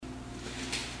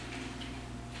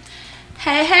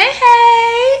Hey, hey,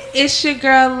 hey. It's your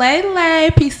girl,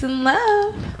 Lele. Peace and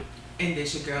love. And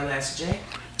this your girl, SJ.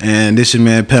 And this your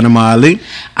man, Panama Ali.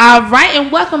 All right,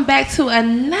 and welcome back to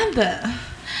another.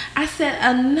 I said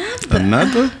another.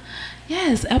 Another?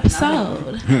 Yes,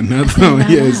 episode. Another?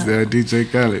 Yes, DJ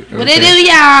Khaled. Okay. What it do,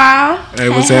 y'all? Hey,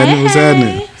 what's happening? What's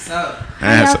happening? What's up?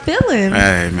 How y'all feeling?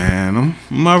 Hey, man.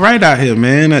 I'm all right out here,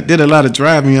 man. I did a lot of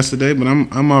driving yesterday, but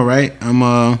I'm all right.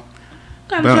 I'm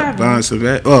bouncing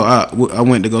back. Oh, I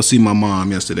went to go see my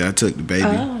mom yesterday. I took the baby,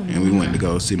 and we went to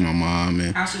go see my mom.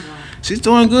 And how's she doing? she's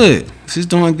doing good. She's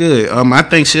doing good. I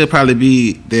think she'll probably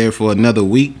be there for another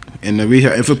week in the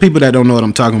rehab. And for people that don't know what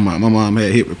I'm talking about, my mom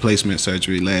had hip replacement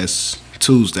surgery last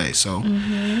Tuesday. So,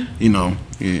 you know,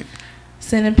 yeah.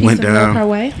 Sending peace and love her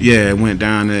way. Yeah, went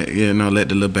down there, let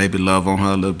the little baby love on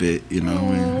her a little bit,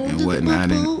 and whatnot.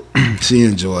 And she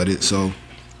enjoyed it. So,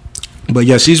 but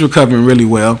yeah, she's recovering really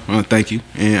well. Thank you.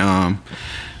 And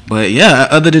but yeah,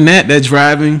 other than that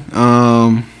driving,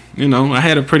 I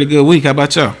had a pretty good week. How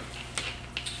about y'all?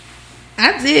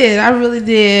 I did. I really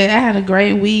did. I had a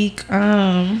great week.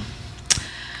 I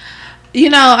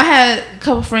had a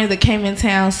couple friends that came in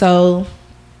town, so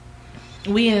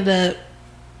we ended up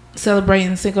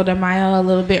celebrating Cinco de Mayo a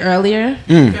little bit earlier.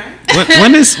 Okay.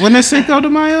 When is Cinco de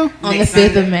Mayo? On the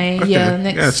 5th of May. Okay. Yeah,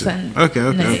 next Gotcha. Sunday.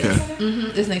 Okay.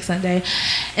 It's next Sunday.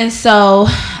 And so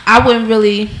I wouldn't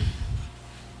really,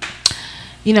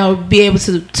 be able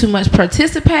to too much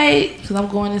participate because I'm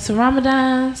going into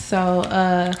Ramadan. So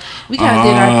we kind of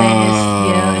did our things.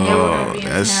 Yeah, and they were going to be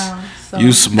in town. So.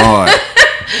 You smart.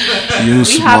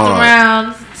 We hopped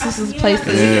around to some places.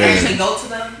 You can actually go to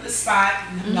the spot,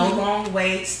 no long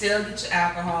wait, still get your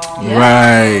alcohol. Yeah.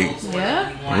 Right.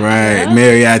 Yeah.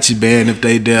 Mariachi band if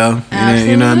they there.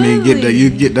 You know what I mean?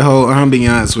 Get the whole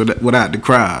ambiance without the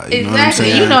crowd. You know what I'm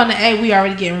exactly. saying? In the A, we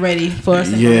already getting ready for us.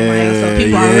 So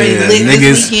people are already lit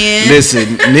this weekend.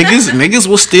 Listen, niggas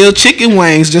will steal chicken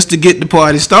wings just to get the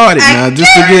party started now,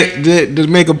 just to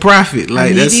make a profit.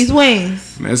 Like that's these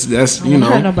wings. That's I don't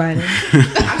hurt nobody.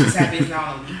 I'm just happy it's not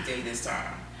on a weekday this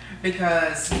time.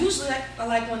 Because usually,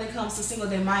 like when it comes to Cinco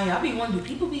de Mayo, I be wondering, do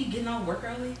people be getting off work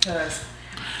early? Because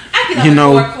I get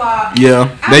up at 4 o'clock.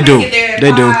 Yeah, they do.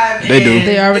 They do.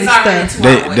 They already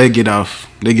start. They get off.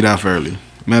 They get off early.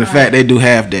 Matter of fact, they do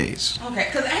half days. Okay,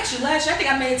 because actually last year I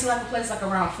think I made it to like a place like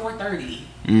around 4:30.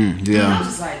 Yeah. And I was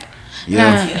just like,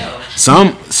 yeah.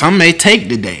 Some may take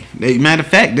the day. Matter of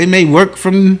fact, they may work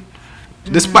from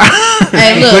the spot.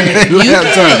 Hey, look,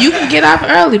 you can get off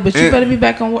early, but you better be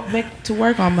back to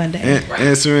work on Monday.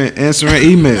 Answering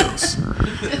emails.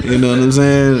 You know what I'm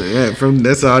saying? Yeah,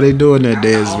 that's all they doing that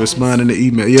day is responding to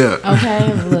email. Yeah.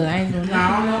 Okay, look, I ain't doing nothing.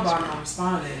 I don't know about no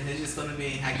responding. It's just gonna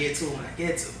be I get to it when I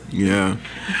get to it. Yeah.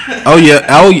 Oh yeah.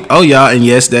 Oh y'all, and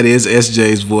yes, that is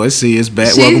SJ's voice. See, it's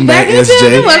back. Welcome back,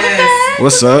 SJ. Yes.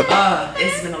 What's up?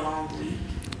 It's been a long week.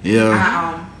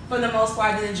 Yeah. For the most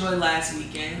part, I did enjoy last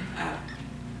weekend. I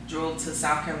drove to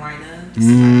South Carolina.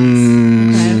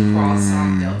 Across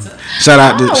Delta. Shout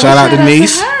out to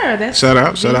niece. That's shout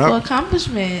out.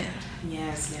 Accomplishment.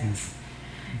 Yes.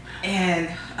 And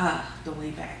the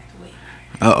way back.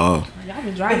 Y'all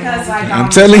been driving. Because I'm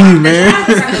telling you, man.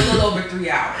 It's like a little over 3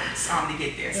 hours to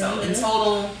get there. So in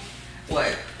total,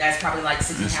 that's probably like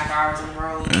 6.5 hours on the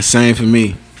road. Same for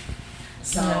me.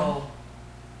 So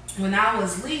when I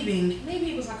was leaving,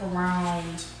 maybe it was like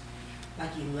around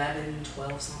like 11,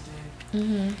 12 something.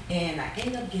 And I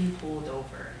ended up getting pulled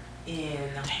over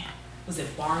in, was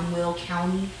it Barnwell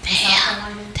County, South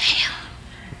Carolina?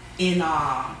 In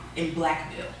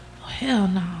Blackville. Oh, hell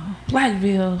no.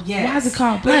 Blackville. Yes. Why is it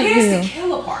called But Blackville? here's the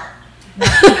killer part. Now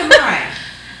keep in mind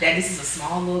that this is a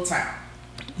small little town.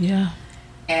 Yeah.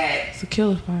 It's a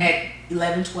killer part. At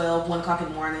 11, 12, 1 o'clock in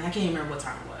the morning. I can't even remember what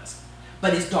time it was.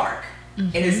 But it's dark.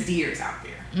 And there's deers out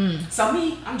there. So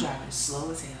I'm driving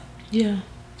slow as hell. Yeah.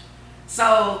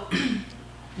 So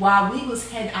while we was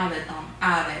heading out of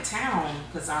that town,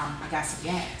 because I got some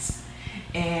gas,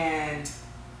 and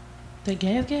the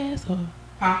gas or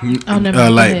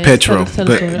like petrol,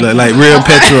 like real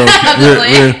petrol,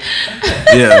 real.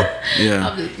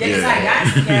 Yeah. Because I got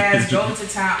some gas, drove to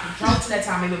that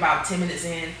town maybe about 10 minutes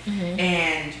in,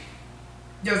 and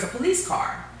there was a police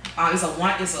car. It's a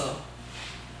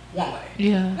one way.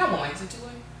 Yeah. Not one way. Is it 2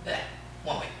 way? Yeah.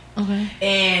 1 way. Okay.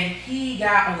 And he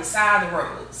got on the side of the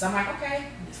road. So I'm like, okay,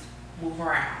 just move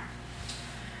around.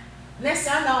 Next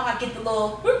thing I know, I get the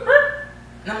little whoop, whoop,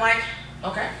 and I'm like,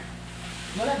 okay,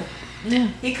 whatever. Yeah.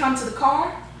 He comes to the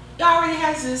car. He already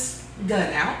has his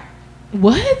gun out.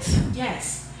 What?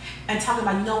 Yes. And talking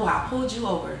about, I pulled you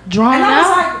over. Drawn and out? I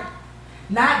was like,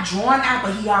 not drawn out,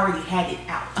 but he already had it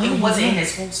out. It wasn't in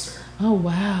his holster. Oh,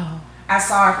 wow. I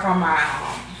saw her from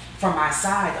my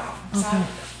side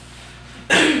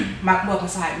my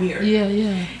side mirror. Yeah.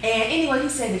 And anyway, he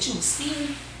said that you was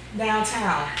speeding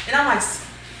downtown, and I'm like,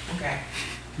 okay,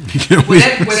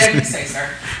 whatever you say, sir.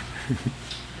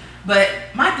 But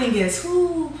my thing is,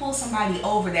 who pulled somebody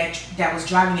over that was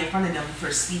driving in front of them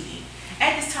for speeding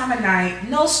at this time of night?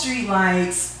 No street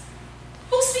lights.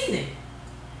 Who's speeding?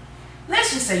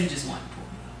 Let's just say you just want to pull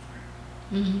me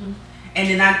over. Mm-hmm. And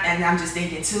then I'm just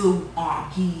thinking too.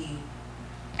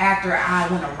 After I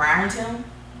went around him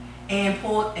and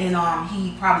pulled, and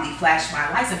he probably flashed my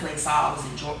license plate, saw I was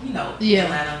in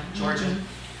Atlanta, Georgia. Mm-hmm.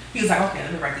 He was like, okay,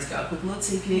 let me write this girl a quick little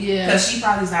ticket, because she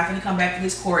probably is not going to come back for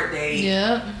this court date,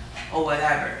 or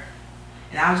whatever.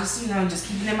 And I was just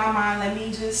keeping in my mind, let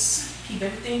me just keep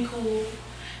everything cool.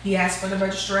 He asked for the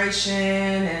registration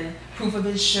and proof of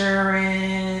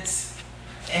insurance,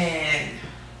 and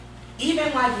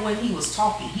even like when he was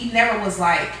talking, he never was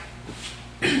like,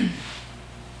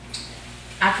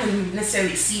 I couldn't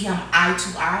necessarily see him eye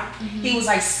to eye. Mm-hmm. He was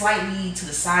like slightly to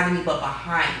the side of me, but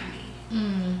behind me.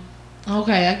 Mm.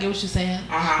 Okay, I get what you're saying.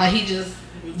 Like he just...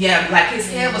 Yeah, like his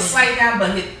head was slightly down,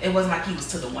 but it wasn't like he was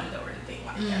to the window or anything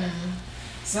like that.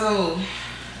 So,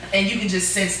 and you can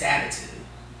just sense the attitude.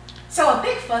 So a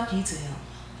big fuck you to him.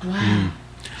 Wow.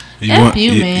 Man.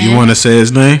 You want to say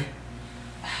his name?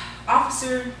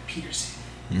 Officer Peterson.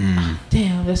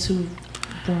 Damn, that's who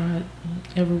brought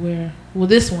everywhere. Well,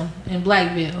 this one in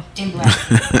Blackville. And when I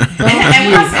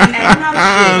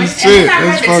read the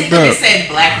ticket, it said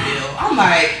Blackville. I'm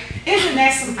like, isn't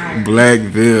that some iron?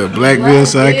 Blackville,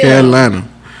 South Carolina.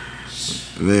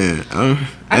 Man,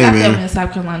 I got them in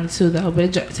South Carolina too, though, but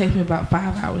it takes me about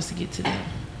 5 hours to get to them.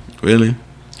 Really?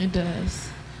 It does.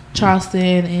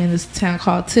 Charleston and this town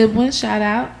called Tidwin. Shout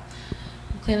out.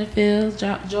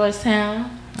 Clintonfield,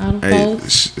 Georgetown. All them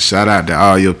folks. Shout out to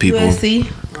all your people.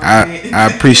 USC. I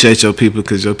appreciate your people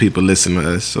because your people listen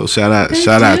to us. So shout out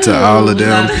to all of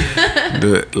them.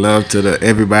 Love to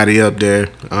everybody up there.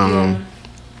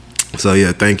 So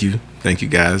yeah, thank you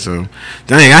guys. Dang,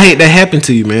 I hate that happened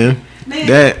to you, man.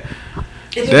 That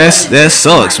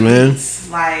sucks, man.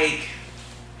 Like,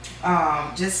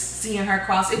 just seeing her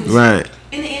cross. It was right.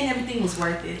 In the end, everything was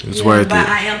worth it. It's worth it. But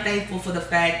I am thankful for the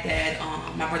fact that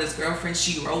my brother's girlfriend,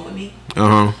 she rode with me.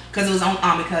 Because it was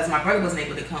because my brother wasn't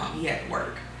able to come. He had to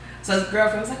work. So his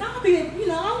girlfriend was like, I'll be, I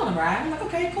want to ride. I'm like,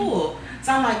 okay, cool.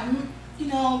 So I'm like,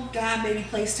 God maybe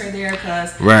placed her there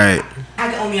because right.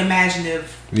 I can only imagine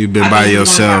if you've been by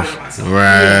yourself.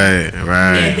 Right.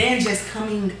 And then just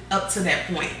coming up to that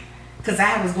point, because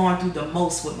I was going through the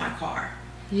most with my car.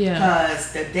 Yeah.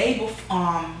 Because the day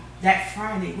before, that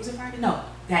Friday, was it Friday? No,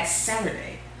 that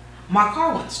Saturday, my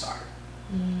car wouldn't start.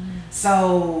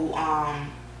 So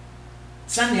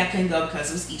Sunday I couldn't go because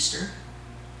it was Easter.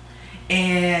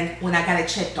 And when I got it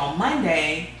checked on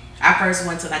Monday, I first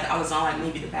went to I was on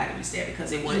maybe the battery's there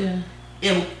because it wouldn't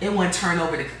it wouldn't turn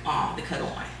over the cut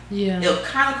on. Yeah. It would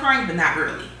kind of crank, but not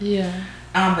really. Yeah.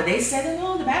 But they said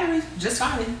no, the battery's just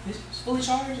fine. It's fully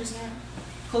charged. It's not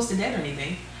close to dead or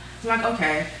anything. So I'm like,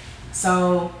 okay.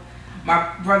 So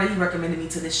my brother, he recommended me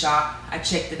to this shop. I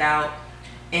checked it out,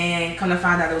 and come to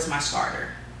find out it was my starter.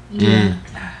 Yeah.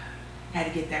 Had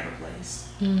to get that replaced.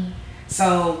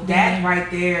 So that right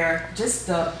there, just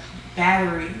the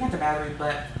battery, not the battery,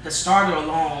 but the starter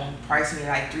alone priced me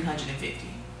like $350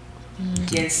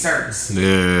 in certs.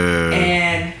 Yeah.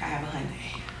 And I have a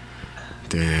Hyundai.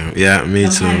 Damn. Yeah, me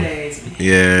too. Hyundais, man.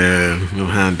 Yeah, no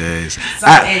Hyundais. So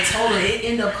in total, it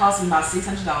ended up costing about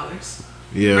 $600.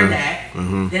 Yeah. For that.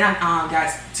 Then I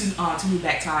got two new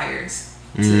back tires.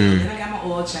 Then I got my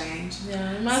oil change.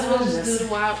 Yeah, you might as well just do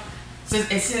the wild.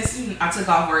 Since I took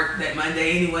off work that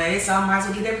Monday anyway, so I might as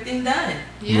well get everything done.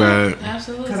 Yeah, right.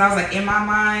 Absolutely. Because I was like, in my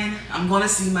mind, I'm going to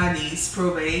see my niece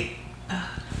probate.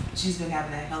 She's been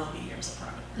having that hell of a year. I'm so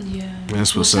proud of her. Yeah.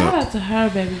 That's what's up. Shout out to her,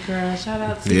 baby girl. Shout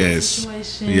out to the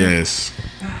situation. Yes.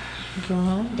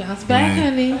 Girl, bounce back,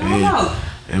 honey. I don't know.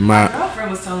 And my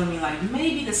girlfriend was telling me, like,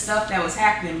 maybe the stuff that was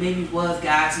happening maybe was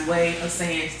God's way of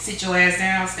saying, sit your ass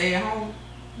down, stay at home.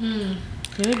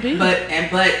 Could be.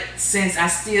 But since I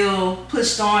still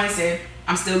pushed on and said,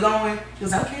 I'm still going, he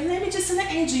was like, okay, let me just send an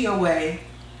angel your way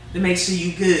to make sure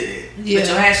you good. Yeah. But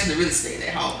your ass should have really stayed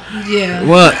at home. Yeah.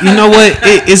 Well, you know what?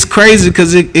 It's crazy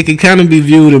because it can kind of be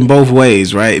viewed in both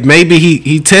ways, right? Maybe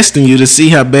he testing you to see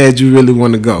how bad you really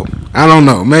want to go. I don't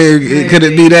know. Maybe. Could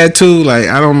it be that too? Like,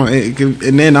 I don't know.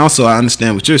 And then also I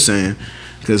understand what you're saying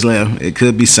because it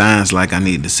could be signs like I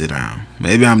need to sit down.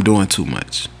 Maybe I'm doing too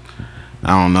much.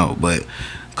 I don't know, but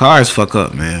cars fuck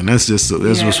up, man. That's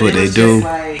what they do.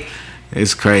 Like,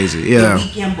 it's crazy. Yeah. The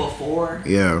weekend before.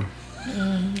 Yeah.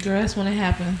 Girl, that's when it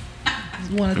happened.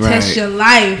 want to test your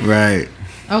life. Right.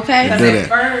 Okay. Because at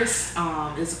first,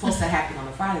 it was supposed to happen on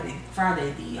a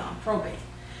Friday, the probate,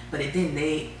 but it didn't.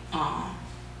 They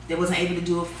wasn't able to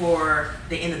do it for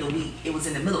the end of the week. It was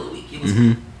in the middle of the week. It was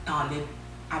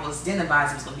I was then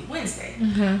advised it was going to be Wednesday,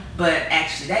 but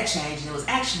actually that changed and it was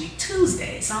actually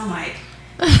Tuesday. So I'm like,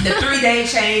 the 3-day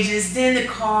changes, then the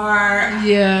car.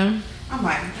 Yeah. I'm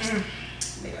like,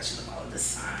 maybe I should have followed this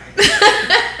sign.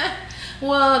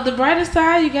 Well, the brighter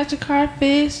side, you got your car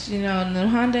fixed. You know, and the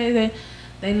Honda,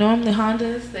 they normally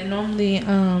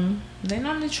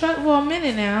truck for a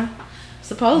minute now,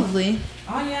 supposedly.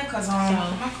 Oh yeah, because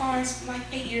my car is like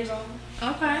 8 years old.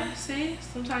 Okay, see,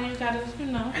 sometimes you gotta,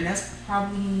 and that's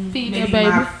probably feed maybe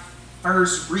my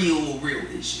first real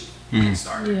issue when it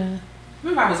started. Yeah.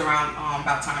 Remember, I was around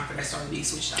about time for that started to be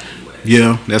switched out anyway.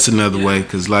 Yeah, that's another way.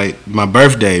 Because, like, my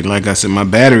birthday, like I said, my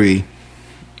battery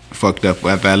fucked up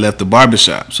after I left the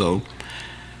barbershop. So,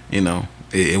 you know,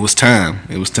 it was time.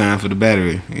 It was time for the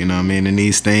battery. You know what I mean? And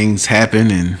these things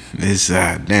happen, and it's,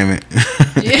 damn it.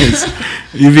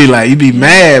 You be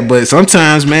mad, but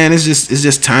sometimes, man, it's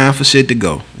just time for shit to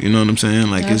go. You know what I'm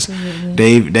saying? Like,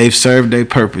 they've served their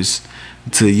purpose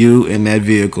to you in that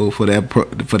vehicle for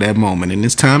that moment, and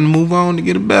it's time to move on to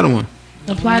get a better one.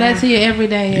 Apply that to your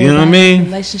everyday. You know what I mean?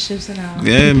 Relationships and all.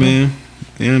 Yeah,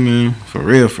 man. For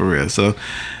real. So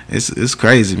it's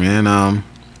crazy, man.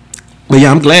 But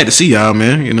yeah, I'm glad to see y'all,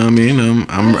 man. You know what I mean?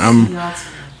 I'm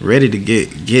ready to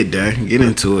get there, get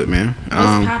into it, man.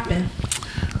 What's poppin'?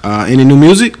 Any new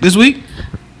music this week?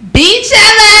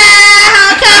 Beachella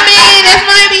Homecoming. That's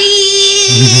my beat.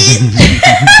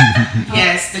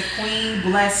 Yes, the Queen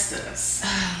blessed us.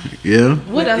 Yeah.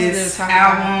 What else with is this there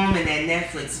album and that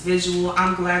Netflix visual?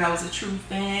 I'm glad I was a true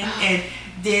fan and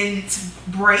didn't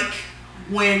break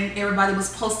when everybody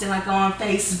was posting like on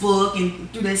Facebook and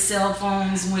through their cell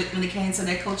phones when it came to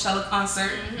that Coachella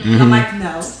concert. I'm like,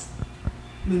 no,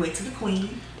 let me wait till the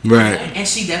Queen. Right. And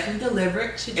she definitely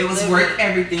delivered. It was worth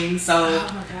everything. So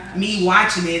me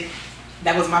watching it,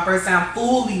 that was my first time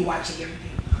fully watching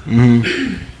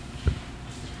everything.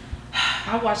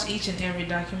 I watch each and every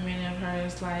documentary of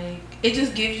hers. Like, it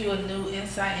just gives you a new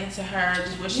insight into her,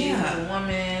 just what she is as a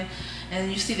woman,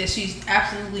 and you see that she's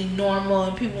absolutely normal,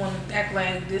 and people want to act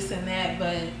like this and that,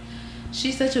 but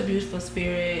she's such a beautiful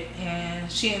spirit,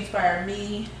 and she inspired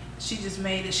me. She just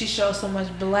made it. She showed so much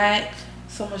black,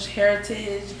 so much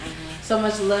heritage, so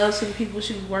much love to the people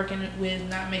she was working with,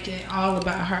 not making it all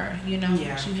about her. You know,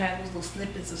 she had those little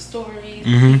snippets of stories,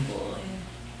 people.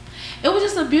 It was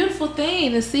just a beautiful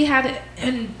thing to see how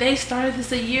and they started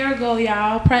this a year ago,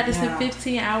 y'all, practicing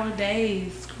 15-hour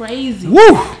days. Crazy.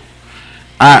 Woo!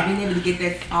 Being able to get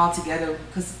that all together,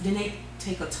 because then they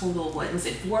take a total of, what was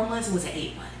it, 4 months or was it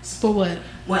 8 months? For what?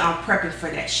 When I'm prepping for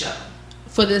that show.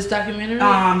 For this documentary?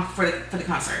 For the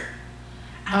concert.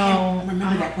 I can't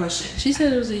remember that question. She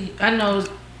said it was I don't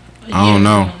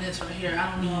know. This right here.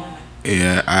 I don't know.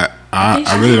 Yeah,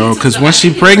 I really don't, because once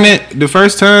she pregnant the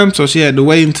first time, so she had to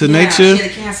wait until next year. She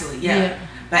had to cancel it.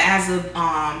 But as of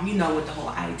with the whole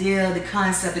idea, the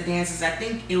concept, the dances, I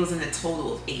think it was in a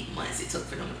total of 8 months it took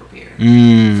for them to prepare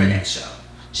for that show.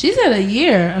 She said a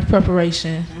year of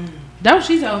preparation. That's what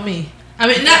she told me. I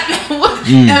mean, not.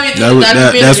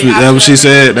 That's what she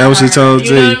said. That's what she told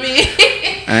you. You know what I mean?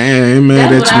 I ain't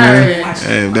mad at you, man.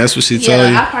 Hey, that's what she told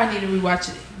you. I probably need to rewatch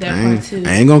it. That part too. I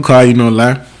ain't gonna call you no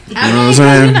lie. You know what I'm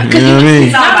saying? You know what I mean?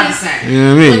 It's all about the same. You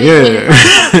know what I mean?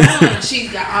 Yeah. She's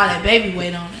got all that baby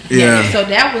weight on her. Yeah. So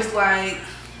that was like,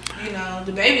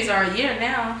 the babies are a year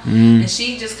now, and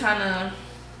she just kind of,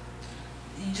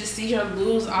 you just see her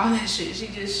lose all that shit. She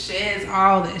just sheds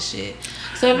all that shit.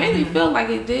 So it made me feel like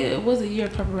it was a year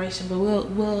of preparation, but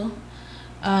we'll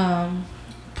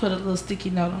put a little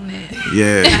sticky note on that.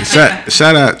 Yeah,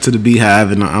 shout out to the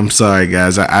Beehive, and I'm sorry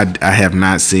guys, I have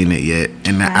not seen it yet,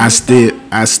 and I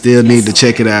still need to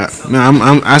check it out. No,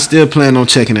 I still plan on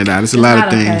checking it out. It's a lot of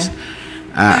things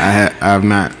I've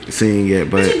not seen yet,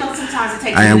 but sometimes it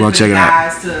takes I am gonna check it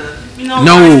out.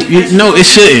 No, it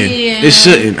shouldn't. Yeah. It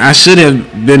shouldn't. I should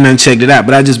have been and checked it out,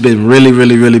 but I just been really,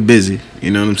 really, really busy.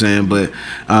 You know what I'm saying? But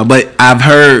I've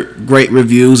heard great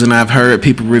reviews, and I've heard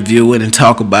people review it and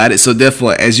talk about it. So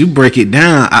therefore, as you break it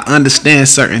down, I understand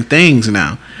certain things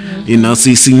now. You know,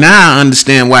 see now I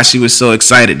understand why she was so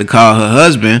excited to call her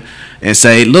husband and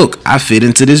say, "Look, I fit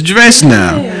into this dress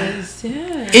now." Yes.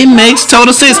 It makes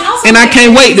total sense, and I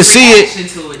can't wait to see it.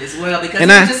 To it as well, because he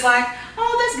was just like,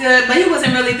 "Oh, that's good," but he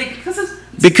wasn't really thinking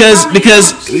because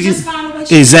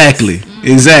exactly.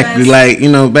 Like,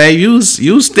 babe, you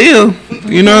still,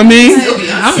 you know what I mean?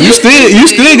 You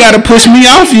still gotta push me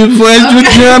off you before, you know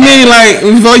what I mean? Like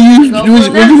before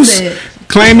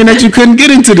claiming that you couldn't get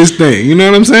into this thing. You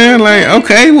know what I'm saying? Like,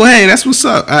 okay, well, hey, that's what's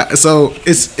up. So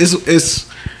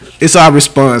it's our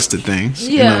response to things.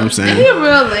 Yeah, you know what I'm saying? And he a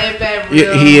real laid back.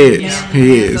 Yeah, he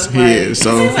is.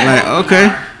 So like, okay.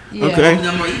 Yeah. Okay.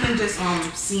 Or even just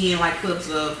seeing like clips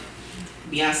of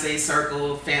Beyonce's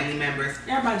circle, family members.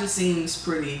 Everybody just seems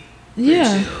pretty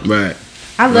chill. Right.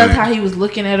 I loved how he was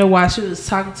looking at her while she was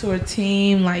talking to her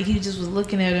team. Like, he just was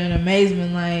looking at her in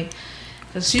amazement. Like,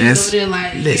 cause she was over there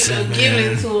like,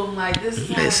 giving it to him. Like, this is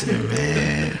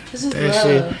man. This is love.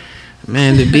 Shit,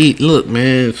 man, the beat. Look,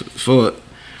 man. For all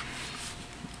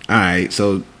right,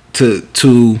 so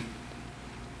to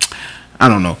I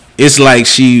don't know. It's like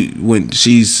when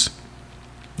she's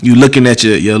you looking at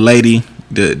your lady.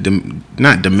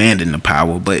 Not demanding the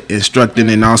power, but instructing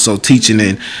and also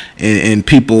teaching, and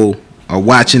people are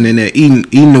watching and they're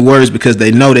eating the words because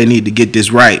they know they need to get this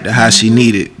right to how she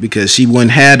needed, because she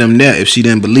wouldn't have them there if she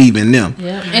didn't believe in them.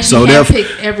 Yeah, and so she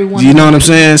handpicked everyone. You know what I'm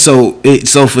saying?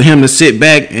 So for him to sit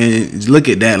back and look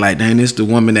at that like, dang, this the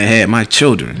woman that had my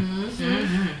children.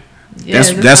 Mm-hmm. Yeah,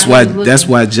 that's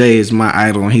why Jay is my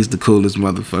idol and he's the coolest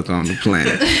motherfucker on the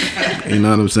planet. You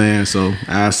know what I'm saying? So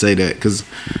I say that because,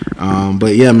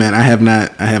 but yeah, man, I have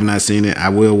not seen it. I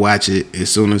will watch it as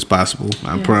soon as possible.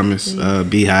 I promise.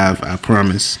 Beehive, I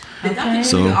promise. And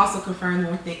so also confirm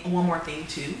one more thing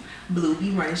too. Blue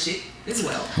be running shit as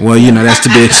well. Well, you know, that's to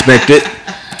be expected.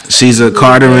 She's a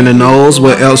Carter in the nose.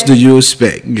 What else do you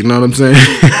expect? You know what I'm saying?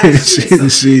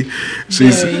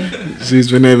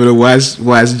 she's been able to watch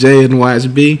Jay and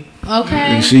watch B. Okay.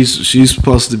 And she's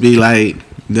supposed to be like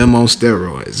them on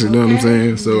steroids. You know what I'm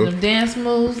saying? So them dance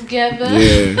moves together.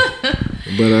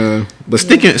 Yeah. But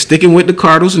sticking with the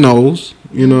Cardinals nose.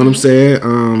 You know what I'm saying?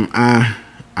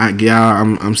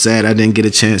 I'm sad I didn't get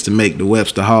a chance to make the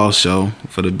Webster Hall show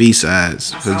for the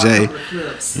B-sides for Jay.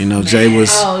 You know, Jay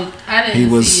was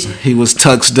he was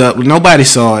tuxed up. Nobody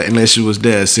saw it unless you was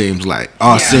there, it seems like.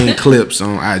 All seeing clips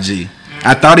on IG.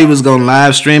 I thought he was gonna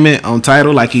live stream it on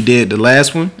Tidal like he did the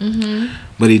last one,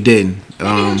 but he didn't.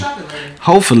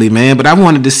 Hopefully, man. But I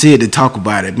wanted to see it to talk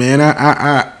about it, man.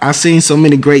 I seen so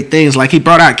many great things. Like he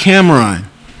brought out Cameron.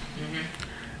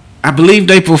 I believe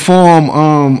they perform.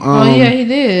 He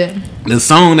did. The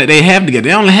song that they have together.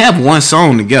 They only have one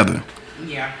song together.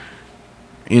 Yeah.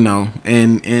 You know,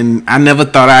 and I never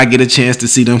thought I'd get a chance to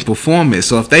see them perform it.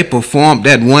 So if they perform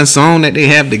that one song that they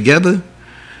have together,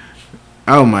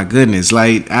 oh my goodness!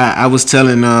 Like I was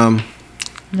telling my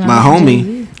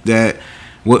homie that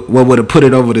what would have put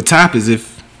it over the top is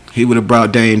if he would have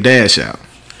brought Dame Dash out.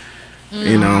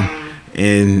 You know,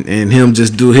 and him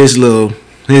just do his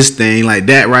thing like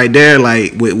that right there,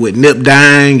 like with Nip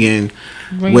dying and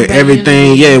with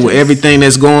everything, with everything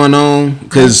that's going on.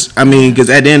 Because at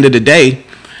the end of the day,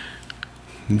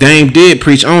 Dame did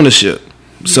preach ownership.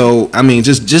 So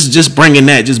just bringing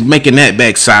that, just making that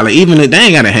back solid. Even if they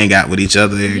ain't gotta hang out with each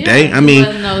other every day.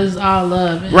 No, it's all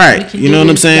love. Right? You know what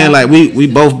I'm saying? Like we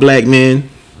both black men.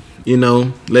 You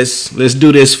know, let's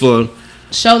do this for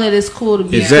show that it's cool to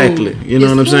be exactly. Cool. You know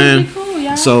what I'm saying?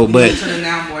 Cool, so, but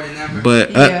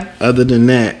other than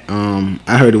that,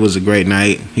 I heard it was a great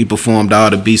night. He performed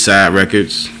all the B-side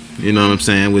records. You know what I'm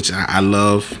saying? Which I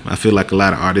love. I feel like a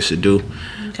lot of artists should do.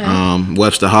 Okay.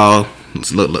 Webster Hall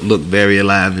looked very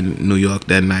alive in New York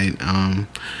that night.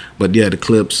 But yeah, the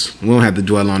clips, we don't have to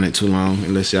dwell on it too long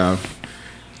unless y'all,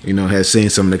 has seen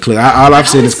some of the clips. All I've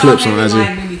seen is clips on IG.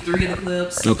 Maybe 3 of the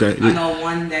clips. Okay. I know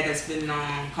one that has been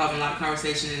causing a lot of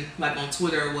conversation, like on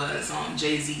Twitter, was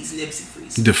Jay-Z's Nipsey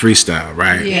freestyle. The freestyle,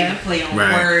 right? Yeah, and the play on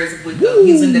words with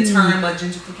using the term of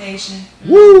gentrification.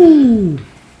 Woo!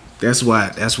 That's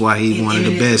why he one of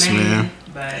the best, man.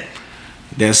 But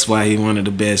that's why he one of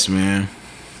the best, man.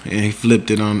 And he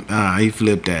flipped it on. He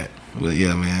flipped that. But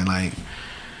yeah, man, like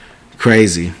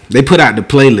crazy. They put out the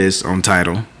playlist on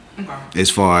Tidal. As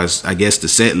far as I guess the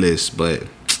set list, but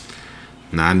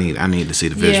I need to see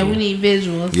the visual. Yeah, we need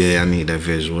visuals. Yeah, I need that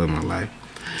visual in my life.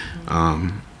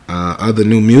 Other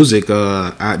new music,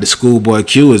 the Schoolboy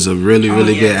Q is a really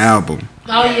good album.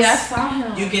 Oh yeah, I saw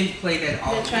him. You can play that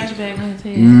all. Trash bag on his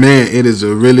head. Man, it is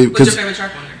a really. What's your favorite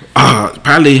track on there?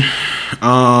 Probably,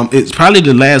 it's probably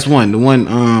the last one. The one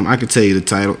I can tell you the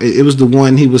title. It was the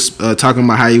one he was talking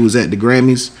about how he was at the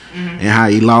Grammys and how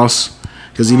he lost.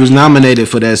 Because he was nominated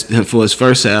for his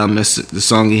first album. That's the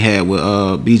song he had with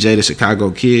BJ the Chicago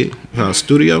Kid,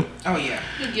 Studio. Oh yeah.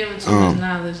 You're giving too much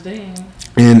knowledge there.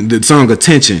 And the song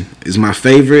Attention is my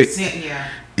favorite. Yeah.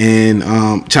 And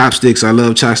Chopsticks, I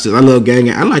love Chopsticks. I love Gang.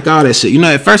 I like all that shit.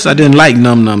 At first I didn't like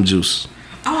Num Num Juice.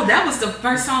 Oh, that was the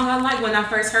first song I liked when I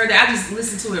first heard it. I just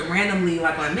listened to it randomly,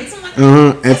 like on mix. I'm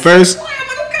like, At first,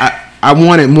 I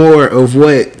wanted more of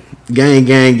what Gang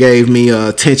gave me,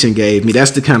 Tension gave me.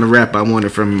 That's the kind of rap I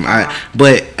wanted from him.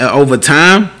 But over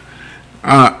time,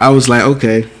 I was like,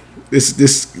 okay,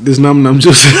 this Num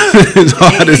Juice is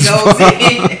hard as fuck.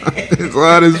 It's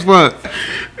hard as fuck.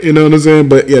 You know what I'm saying?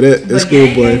 But yeah, that's cool,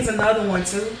 boy. There's another one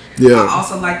too. Yeah. I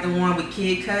also like the one with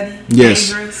Kid Cudi. Yes.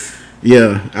 Dangerous.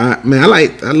 Yeah, I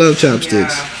love Chopsticks.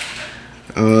 Yeah.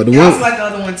 The one. I also like the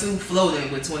other one too,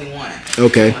 Floating with 21.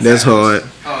 Okay, that's hard.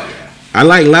 Oh yeah. I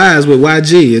like Lies with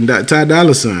YG and Ty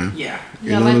Dolla $ign. Yeah.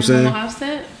 You know what I'm saying?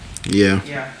 Offset? Yeah.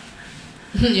 Yeah.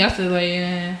 Y'all said like,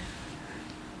 yeah.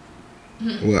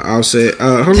 Well, Offset.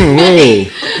 Hold on, whoa.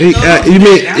 He got.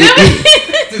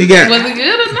 Was it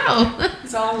good or no?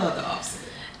 So I love the Offset.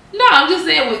 No, I'm just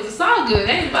saying, was the song good?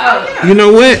 Ain't about. Yeah. You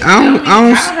know what? I don't.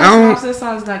 Offset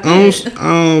songs not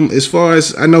good. As far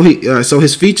as I know, he so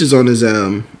his features on his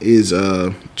is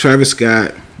Travis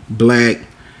Scott, Black,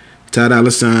 Ty Dolla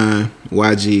 $ign,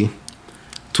 YG,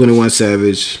 21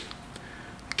 Savage,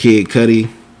 Kid Cudi,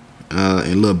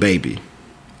 and Lil Baby.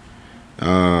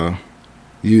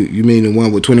 You mean the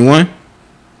one with 21?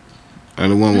 Or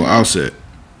the one with Offset?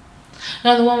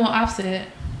 No, the one with Offset.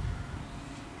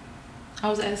 I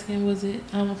was asking, was it?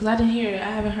 Because I didn't hear it. I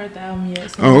haven't heard the album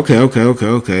yet. So. Oh,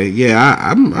 okay. Yeah,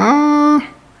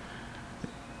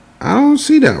 I don't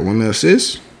see that one there,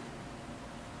 sis.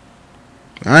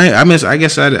 I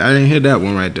guess I didn't hear that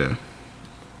one right there.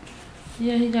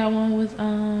 Yeah, he got one with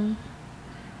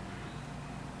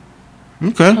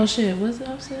Okay. Oh shit, was it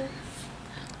Offset?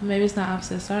 Maybe it's not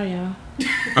Offset. Sorry, y'all.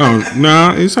 Oh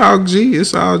no, it's all G.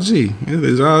 It's all G.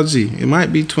 It's all G. It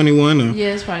might be 21 or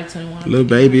yeah, it's probably 21. Lil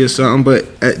Baby or something.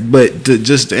 But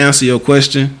just to answer your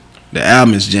question, the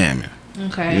album is jamming.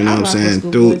 Okay. You know what I'm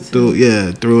saying? Through and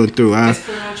through. Let's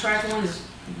put on track one.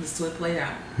 Let's do it play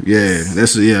out. Yeah,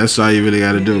 that's all you really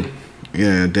got to do.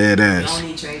 Yeah, dead ass. You don't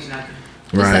need to change nothing.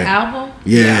 Right. It's the album?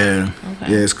 Yeah.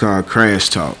 Okay. Yeah, it's called Crash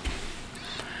Talk.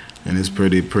 And it's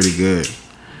pretty good.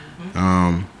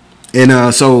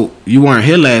 And so you weren't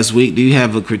here last week. Do you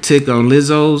have a critique on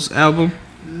Lizzo's album?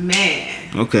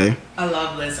 Man. Okay. I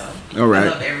love Lizzo. All right. I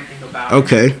love everything about her.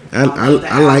 Okay. I love her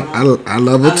too. I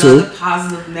love the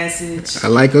positive message. I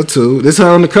like her too. This her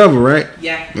on the cover, right?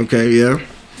 Yeah. Okay, yeah.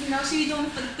 You know she doing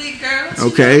it for the big girls.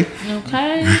 Okay.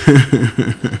 Okay.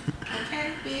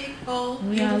 Okay, big, bold,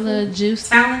 We got a beautiful, little juice.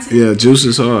 talented. Yeah, Juice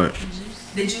is hard.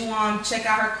 Did you check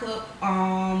out her clip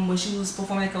when she was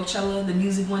performing at Coachella? The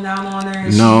music went out on her.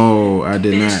 And No, I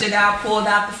did finished not. it out, pulled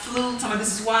out the flute. Told me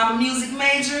this is why I'm a music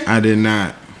major. I did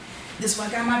not. This is why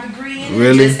I got my degree in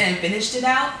Really? it. And finished it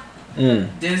out.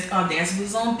 Dancing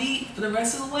was on beat for the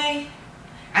rest of the way.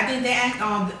 I think they act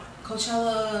on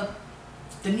Coachella.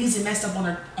 The music messed up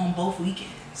on both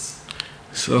weekends.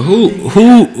 So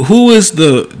who is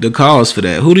the cause for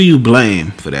that? Who do you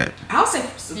blame for that? I would say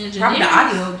probably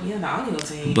the audio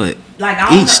team. But like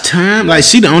each time, like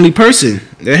she the only person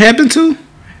that happened to?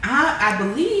 I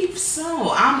believe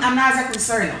so. I'm not exactly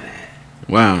certain on that.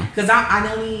 Wow. Because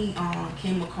I only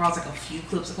came across like a few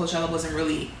clips of Coachella. Wasn't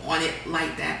really on it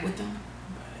like that with them.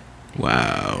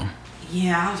 Wow.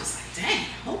 Yeah, I was just like, dang,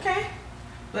 okay.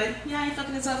 But yeah, I ain't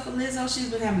fucking this up for Lizzo. She's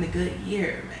been having a good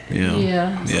year, man.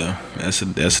 Yeah. That's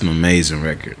an amazing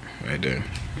record right there.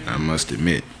 I must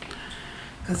admit.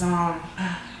 Cause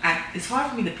it's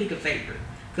hard for me to pick a favorite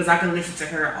because I can listen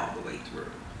to her all the way through.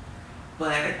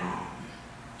 But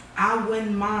I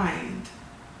wouldn't mind.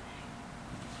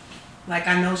 Like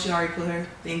I know she already put her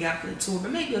thing out for the tour,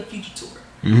 but maybe a future tour.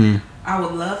 Mm-hmm. I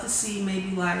would love to see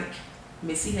maybe like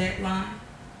Missy headline,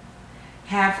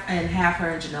 have her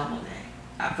and Janelle Monáe.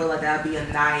 I feel like that'd be a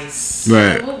nice.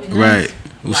 Right.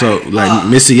 So like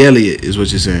Missy Elliott is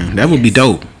what you're saying. That would be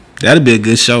dope. That'd be a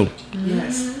good show.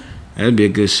 Yes. That'd be a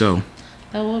good show.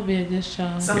 That would be a good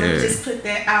show. So let's just put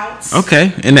that out.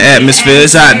 Okay, in the atmosphere,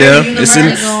 it's out there.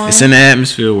 It's in the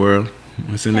atmosphere world.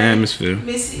 It's in the atmosphere.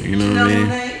 Missy, you know what I mean?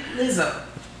 Lizzo.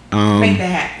 Make that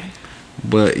happen.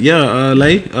 But yeah,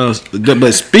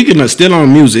 but speaking of still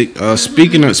on music,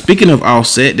 speaking of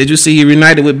Offset, did you see he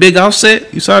reunited with Big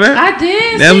Offset? You saw that? I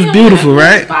did. That was beautiful,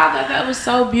 right? Father, that was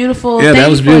so beautiful. Yeah, that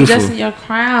was beautiful. Thank you for adjusting your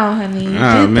crown, honey.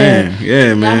 Oh man,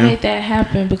 yeah, man. Y'all made that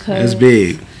happen because it's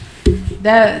big.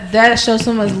 That shows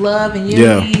so much love and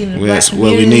unity. Yeah, that's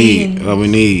what we need. What we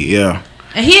need, yeah.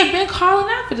 And he had been calling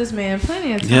out for this man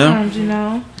plenty of times, you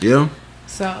know. Yeah.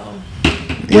 So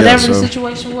whatever the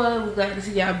situation was, we're glad to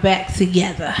see y'all back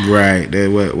together. Right,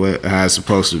 that's what how it's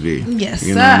supposed to be. Yes,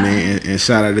 you know what I mean. And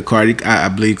shout out to Cardi. I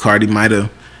believe Cardi might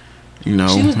have,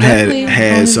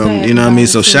 had some. You know what I mean.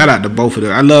 So shout out to both of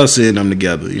them. I love seeing them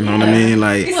together. You know what I mean.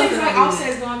 Like it seems like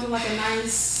Offset's going through like a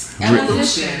nice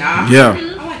evolution.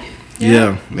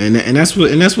 Yeah, and that's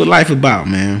what life about,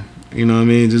 man. You know what I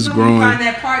mean? Just growing. Find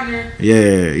that partner.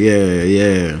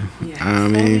 Yeah. I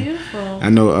mean, beautiful. I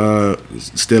know.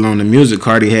 Still on the music,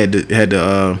 Cardi had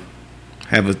to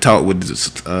have a talk with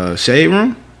the Shade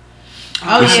Room.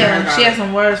 Oh yeah, she had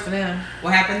some words for them.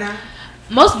 What happened now?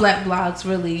 Most black blogs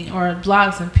really, or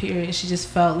blogs in period, she just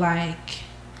felt like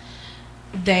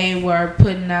they were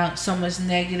putting out so much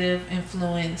negative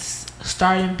influence,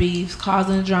 starting beefs,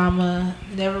 causing drama,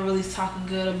 never really talking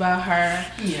good about her.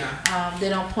 Yeah. They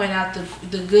don't point out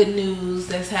the good news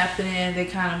that's happening. They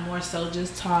kind of more so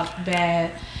just talk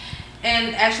bad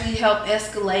and actually help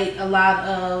escalate a lot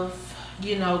of,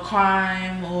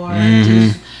 crime or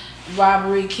just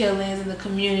robbery, killings in the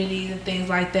communities and things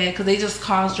like that, because they just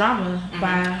cause drama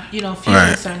by fueling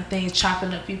certain things,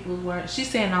 chopping up people's work. She's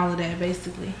saying all of that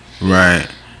basically. Right.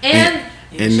 And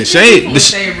the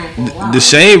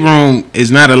Shade Room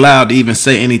is not allowed to even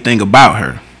say anything about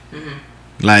her.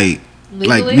 Legally?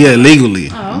 Legally.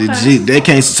 Oh, okay. They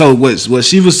can't. So what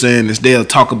she was saying is they'll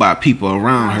talk about people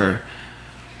around her.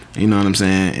 You know what I'm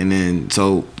saying? And then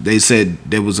so they said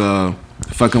there was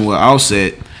fucking with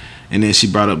Offset. And then she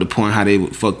brought up the point how they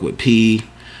would fuck with P,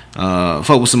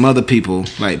 fuck with some other people.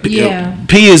 Like P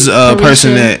is a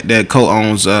person that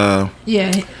co-owns. The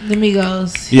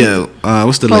Migos. Yeah,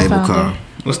 what's the label called?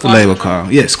 What's the label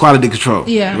called? Yes, Quality Control.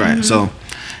 Yeah, right.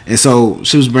 Mm-hmm. So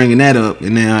she was bringing that up,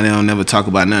 and now they don't never talk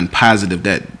about nothing positive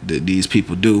that these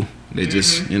people do. They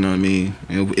just, you know what I mean.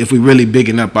 If we really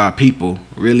bigging up our people,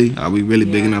 are we really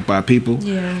bigging up our people?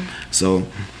 Yeah. So,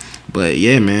 but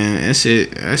yeah, man, that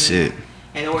shit.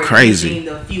 And or crazy.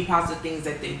 The few positive things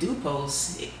that they do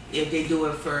post, if they do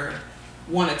it for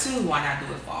one or two, why not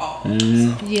do it for all?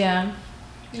 Mm-hmm. So, yeah.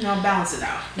 Balance it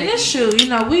out. And it's true.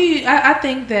 I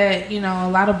think that, a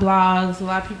lot of blogs, a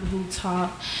lot of people who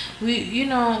talk, we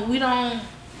don't,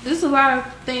 there's a lot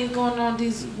of things going on with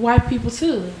these white people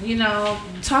too.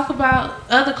 Talk about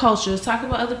other cultures, talk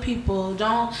about other people.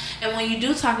 And when you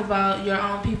do talk about your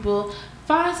own people,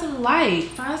 find some light,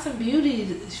 find some beauty,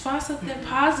 find something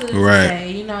positive to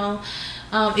say,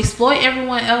 exploit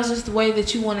everyone else just the way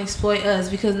that you want to exploit us,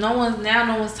 because no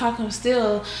one's talking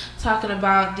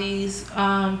about these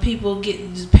people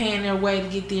just paying their way to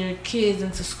get their kids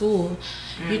into school.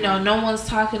 No one's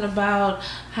talking about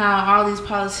how all these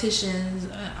politicians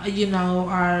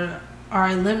are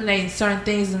eliminating certain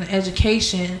things in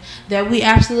education that we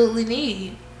absolutely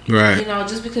need. Right.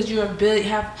 Just because you're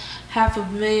half a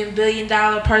 $1 billion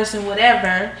person,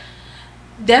 whatever,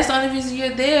 that's the only reason you're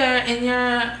there, and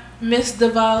you're Miss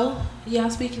DeVoe. Yeah, I'm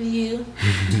speaking to you.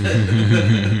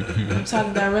 I'm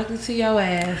talking directly to your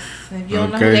ass. And if you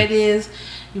don't know who that is,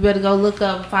 you better go look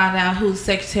up and find out who's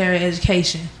Secretary of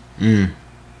Education.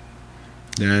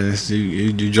 Yeah,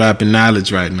 you dropping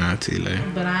knowledge right now, T-Lay.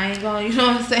 But I ain't going, you know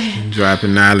what I'm saying?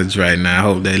 Dropping knowledge right now. I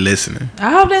hope they listening.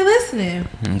 I hope they listening.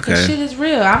 Okay. This shit is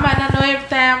real. I might not know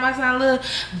everything. I might sound a little,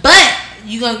 but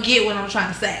you gonna get what I'm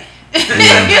trying to say.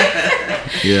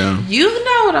 Yeah. You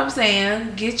know what I'm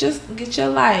saying. Get your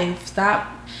life. Stop.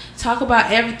 Talk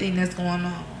about everything that's going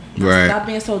on. Right. Stop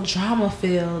being so drama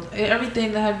filled.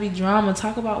 Everything that have to be drama.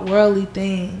 Talk about worldly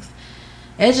things.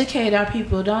 Educate our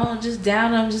people. Don't just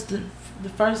down them just the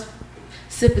first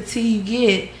sip of tea you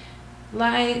get.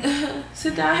 Like,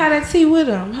 sit down, have that tea with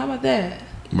them. How about that?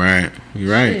 Right.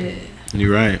 You're right. Shit.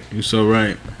 You're right. You're so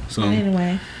right. So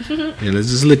anyway. let's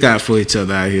just look out for each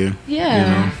other out here.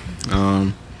 Yeah.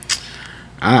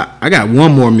 I got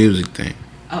one more music thing.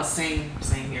 Oh, same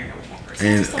here.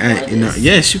 And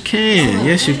yes, you can.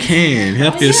 Yes, you can.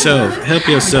 Help yourself. Help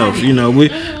yourself. We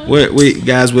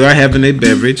guys, we are having a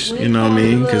beverage. You know what I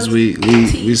mean? Because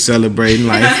we celebrating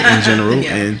life in general,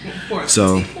 and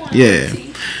so yeah.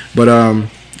 But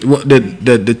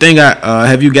the thing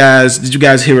did you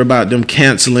guys hear about them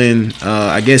canceling?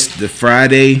 I guess the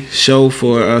Friday show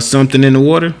for Something in the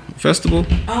Water festival.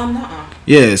 No.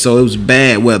 Yeah, so it was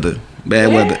bad weather.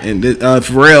 And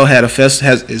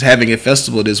Pharrell is having a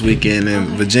festival this weekend in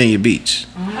Virginia Beach.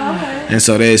 Okay. And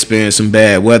so they experienced some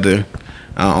bad weather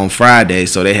on Friday,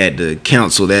 so they had to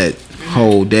cancel that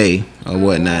whole day or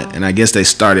whatnot. And I guess they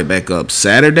started back up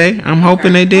Saturday. I'm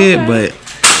hoping they did, but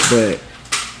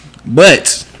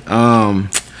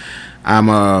I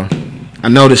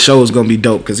know the show is gonna be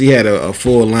dope because he had a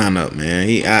full lineup,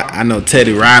 man. I know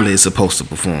Teddy Riley is supposed to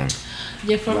perform.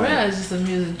 Yeah, Pharrell is just a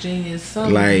music genius. So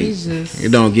he's just,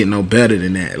 it don't get no better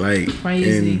than that. Like,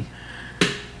 crazy.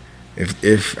 And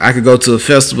if I could go to a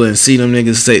festival and see them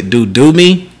niggas say do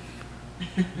me,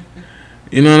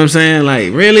 you know what I'm saying?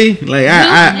 Like, really? Like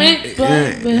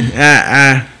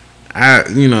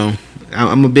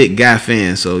I'm a big Guy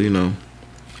fan, so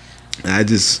I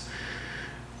just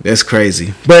That's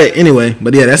crazy. But anyway,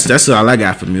 yeah, that's all I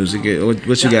got for music.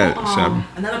 What you got, Shabba?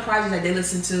 Another project that they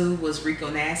listened to was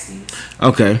Rico Nasty.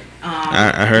 Okay.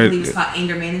 I heard. I believe it's called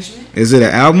Anger Management. Is it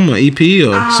an album, or EP,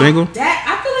 or single? That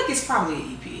I feel like it's probably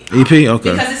an EP. EP,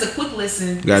 okay. Because it's a quick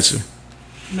listen. Gotcha.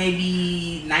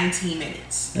 Maybe 19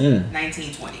 minutes.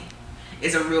 19, 20.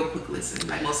 It's a real quick listen.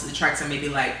 Like most of the tracks are maybe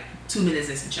like 2 minutes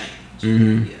and some change.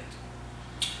 Mm-hmm. Yeah.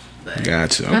 But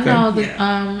gotcha. Okay. I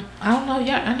know. I don't know.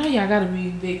 Y'all. I know y'all gotta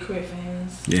be big Crit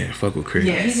fans. Yeah, fuck with Crit.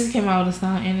 Yes. He just came out with a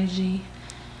song, Energy.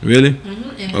 Really?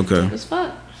 And okay. It was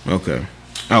fuck. Okay.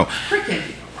 Oh. Crit can't do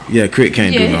no wrong. Yeah, Crit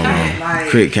can't do no wrong.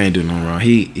 Crit can't do no wrong.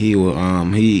 He will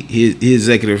he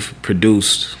executive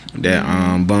produced that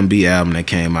Bun B album that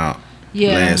came out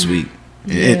last week.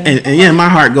 And my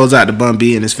heart goes out to Bun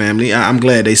B and his family. I'm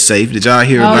glad they safe. Did y'all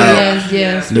hear about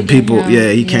the people?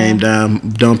 He came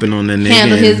down dumping on the nigga.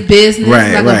 Handle his business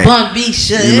right. a Bun B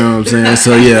should. You know what I'm saying?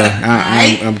 So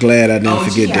I'm glad I didn't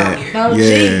forget that.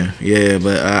 Yeah.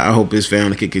 But I hope his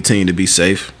family can continue to be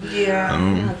safe.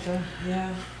 Yeah.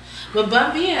 But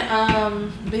Bun B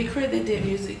and Big Crit, they did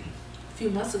music a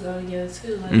few months ago together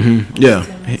too. Like,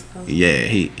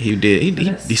 he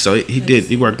did.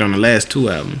 He worked on the last 2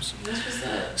 albums.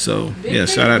 So Big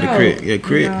shout out to Crit. Yeah,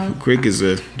 Crit is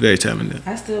very talented.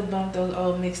 I still bump those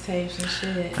old mixtapes and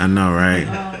shit. I know, right?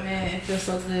 Oh man, it feels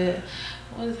so good.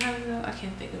 How does it go? I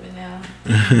can't think of it now.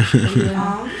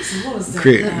 What was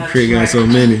that? Crit got so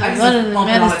many.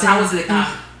 Was it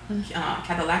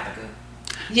Catalactica?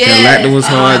 Yeah, Catalactica was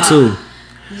hard too.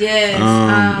 Yes.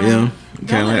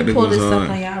 Catalactica was hard.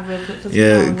 Y'all real quick,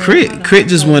 yeah, Crit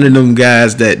just one of them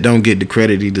guys that don't get the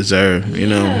credit he deserve. You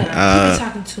know, he's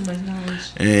talking too much knowledge.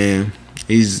 And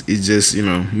he's just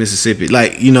Mississippi.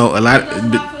 Like a lot.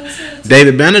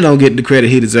 David Banner don't get the credit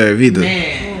he deserve either.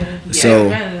 Man. So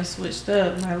Banner switched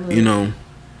up.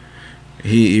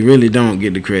 he really don't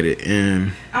get the credit.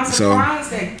 And I'm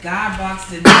surprised that God Box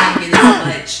did not get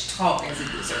as much talk as he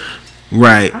deserved.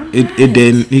 Right. It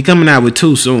didn't. He coming out with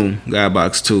 2 soon. God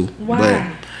Box 2.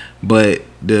 Why? But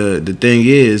the thing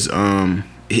is,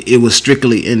 it was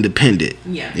strictly independent.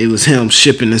 Yeah. It was him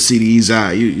shipping the CDs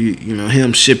out. You know,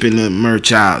 him shipping the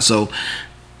merch out. So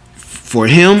for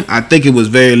him, I think it was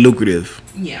very lucrative.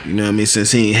 Yeah. You know what I mean?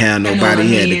 Since he ain't had nobody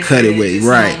he had to cut it with.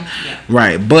 Right.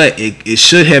 Right. But it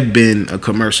should have been a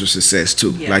commercial success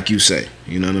too, like you say.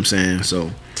 You know what I'm saying?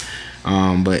 So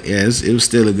but yeah, it was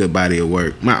still a good body of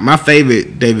work. My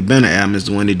favorite David Banner album is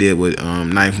the one he did with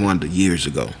Knife Wonder years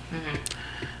ago.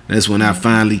 That's when I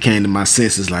finally came to my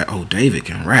senses. Like, oh, David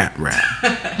can rap.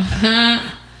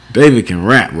 David can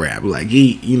rap. Like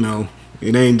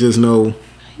it ain't just no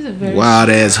wild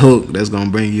ass hook that's gonna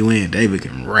bring you in. David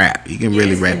can rap. He can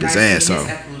really rap his ass off.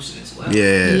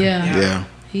 Yeah.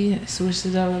 He switched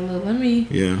it up a little. Let me.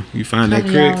 Yeah, you find that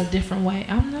Crit a different way.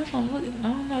 I'm not gonna look. I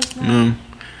don't know. It's not.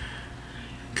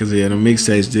 Cause the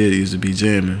mixtapes used to be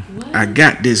jamming. What? I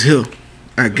got this hill.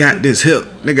 Nigga, I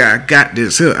got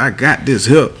this hill. I got this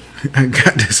hill.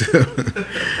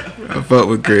 I fuck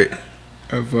with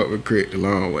Crit the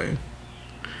long way.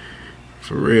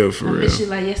 For real. I miss you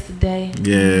like yesterday.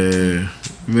 Yeah,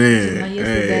 man. Like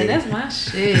yesterday. Hey. That's my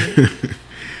shit.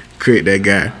 Crit, that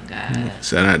guy. Oh, God.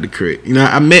 Shout out to Crit.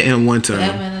 I met him one time.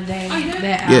 Forever and a Day. Oh, yeah.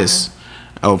 That album. Yes.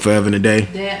 Oh, Forever and a Day.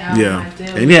 That album. Yeah. Right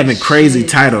there and he having crazy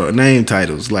name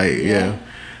titles. Like,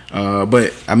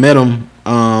 but I met him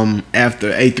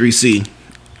after A3C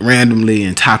randomly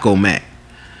in Taco Mac.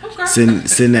 Okay.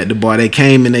 Sitting at the bar. They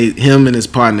came and him and his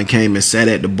partner came and sat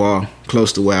at the bar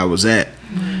close to where I was at.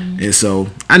 And so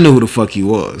I knew who the fuck he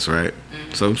was, right?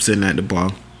 So I'm sitting at the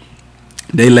bar.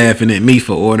 They laughing at me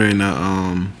for ordering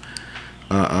a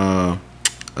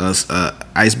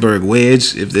iceberg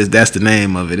wedge, if that's the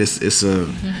name of it. It's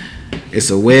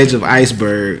a wedge of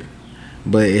iceberg,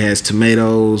 but it has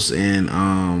tomatoes and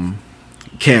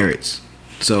carrots.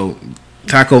 So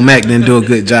Taco Mac didn't do a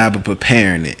good job of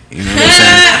preparing it. You know what I'm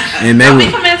saying?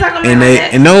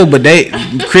 But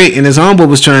Crit and his homeboy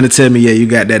was trying to tell me, yeah, you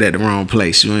got that at the wrong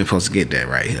place. You ain't supposed to get that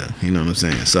right here. You know what I'm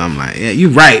saying? So I'm like, yeah, you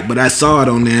right, but I saw it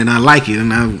on there and I like it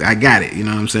and I got it. You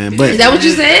know what I'm saying? But is that what you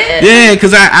said? Yeah,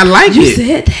 because I like it. You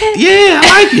said that? Yeah,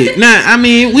 I like it. Now, I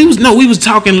mean, we was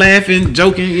talking, laughing,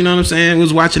 joking. You know what I'm saying? We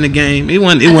was watching the game. It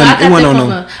wasn't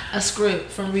on a script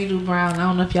from Redo Brown. I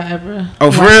don't know if y'all ever.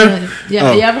 Oh, for real?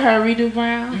 Yeah, you ever heard Redo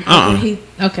Brown?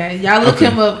 Okay, y'all look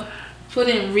him up. Put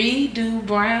in Redo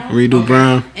Brown.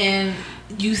 Brown. And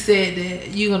you said that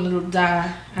you're gonna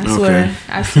die. I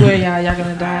swear, y'all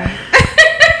gonna die.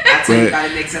 I'll tell you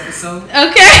about it next episode.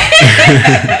 Okay.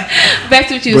 Back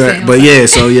to what you were saying. But yeah,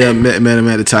 so yeah, met him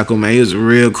at the Taco Man. He was a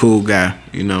real cool guy.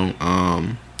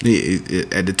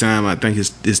 At the time, I think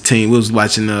his team was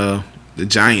watching the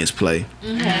Giants play.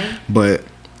 But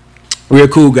real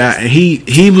cool guy, and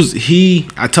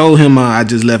I told him I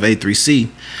just left A3C,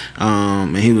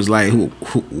 and he was like,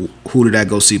 who did I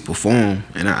go see perform?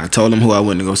 And I told him who I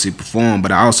went to go see perform,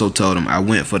 but I also told him I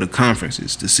went for the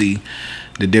conferences to see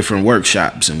the different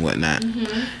workshops and whatnot.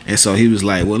 And so he was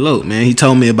like, well, look, man, he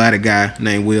told me about a guy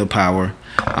named Will Power.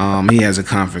 He has a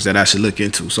conference that I should look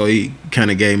into. So he kind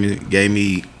of gave me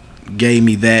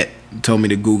that, told me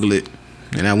to Google it,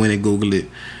 and I went and Googled it,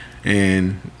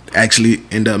 and actually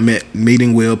ended up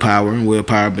meeting Will Power. And Will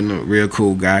Power been a real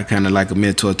cool guy, kind of like a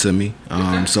mentor to me.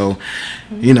 So,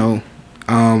 you know,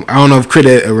 I don't know if Crit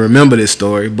will remember this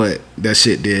story, but that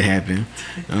shit did happen.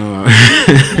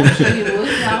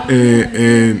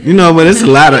 And you know, but it's a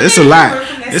lot.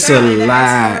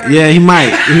 Yeah, he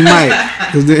might,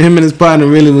 because him and his partner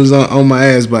really was on my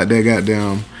ass about that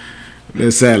goddamn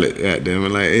that salad. Goddamn,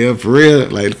 like, yeah, for real,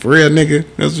 nigga,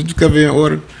 that's what you come here and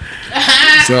order.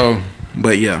 So,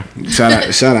 but yeah,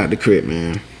 shout out to Crit,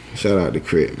 man. Shout out to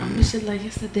Crit, man. You should like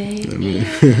yesterday.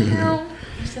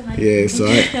 Yeah, so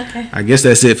I guess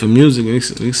that's it for music. We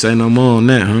can say no more on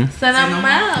that, huh? Say no more.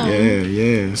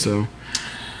 Yeah. So,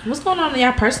 what's going on in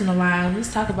y'all personal lives?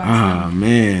 Let's talk about something.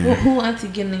 Man. Who auntie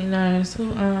getting on your nerves?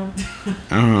 Who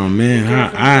Oh man,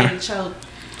 I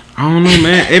don't know,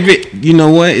 man. You know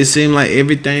what? It seemed like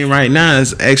everything right now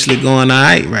is actually going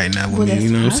alright right now with me.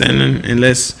 You know what I'm saying?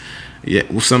 Unless,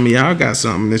 some of y'all got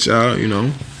something that y'all, you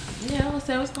know. Yeah, I would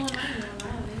say what's going on.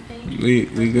 We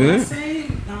good?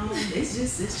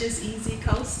 It's just easy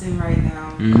coasting right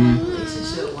now.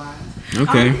 Relationship wise.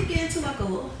 Okay. We get into like a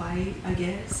little fight, I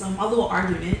guess. A little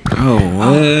argument. Oh,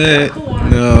 what?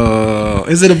 No.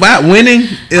 Is it about winning?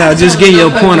 Yeah, just getting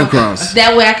your point across.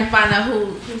 That way I can find out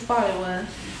whose fault it was.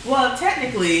 Well,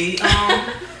 technically,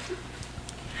 I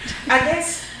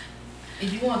guess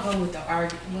if you want to go with the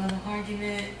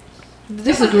argument. The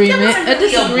disagreement. The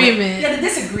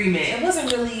disagreement. It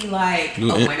wasn't really like a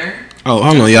winner. Oh,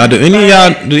 hold on, y'all. Do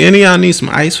any of y'all need some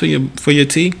ice for your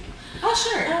tea? Oh,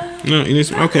 sure. No, you need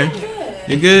some. Okay,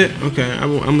 you good? Okay,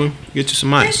 I'm gonna get you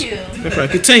some ice. Thank you. That's right.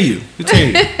 Continue.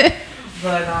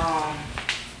 But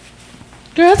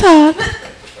girl talk.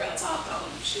 Girl talk though.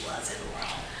 She wasn't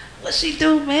wrong. What she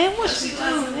do, man? What she do,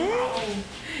 man?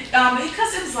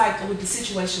 Because it was like with the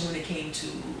situation when it came to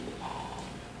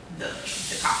the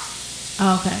cops.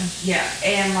 Oh, okay. Yeah,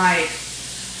 and like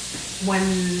when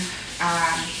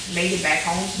I made it back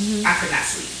home, I could not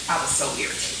sleep. I was so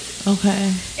irritated.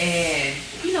 Okay. And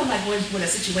you know, like when a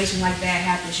situation like that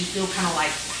happens, you feel kind of like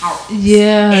powerless.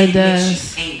 Yeah, and it does.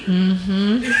 Makes you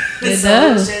angry. It so does.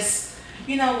 It was just,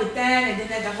 you know, with that, and then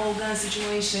that the whole gun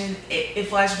situation, it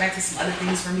flashed back to some other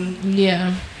things for me.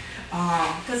 Yeah.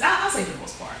 Because I'll say for the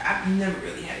most part, I've never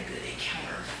really had a good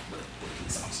encounter with a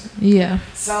police officer. Yeah.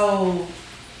 So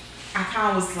I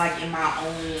kind of was like in my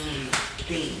own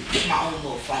thing, my own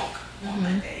little funk on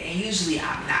that day. And usually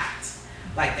I'm not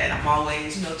like that. I'm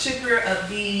always, you know, chipper,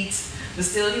 upbeat, but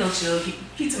still, you know, chill,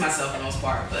 keep to myself for the most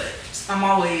part. But I'm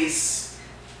always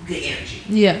good energy.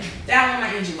 Yeah. That one,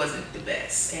 my energy wasn't the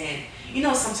best. And, you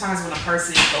know, sometimes when a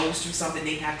person goes through something,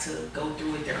 they have to go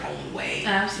through it their own way.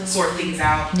 Absolutely. Sort things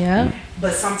out. Yeah.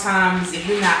 But sometimes if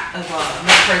you're not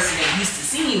another person that used to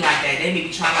see you like that, they may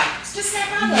be trying like, just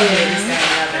snap out of it, this, that,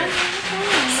 and the other.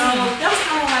 So that was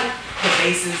kind of like the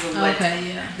basis of what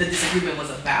the disagreement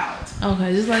was about.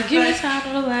 Okay, just like give me time to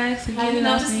relax and like,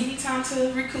 just give me time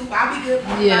to recoup. I'll be good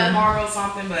tomorrow or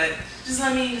something, but just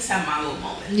let me just have my little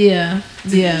moment. Yeah.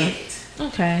 Be in it.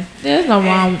 Okay. There's no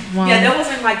wrong. Yeah, there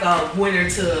wasn't like a winner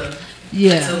to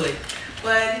it.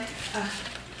 But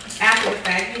after the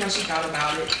fact, you know, she thought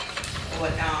about it.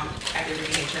 But after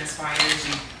everything had transpired,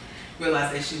 she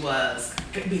realized that she was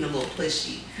being a little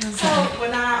pushy. Okay. So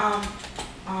when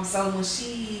when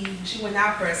she went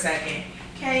out for a second,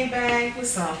 came back with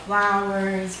some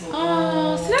flowers.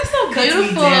 Oh, see, that's so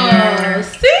beautiful.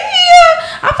 See,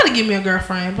 I'm gonna give me a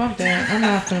girlfriend. Bump that. I'm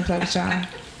not gonna play with y'all.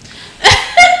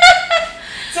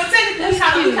 So technically,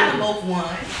 we kind of both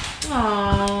won.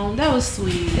 Oh, that was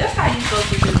sweet. That's how you supposed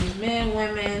to do. Men,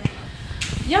 women,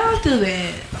 y'all do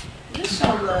that. Just show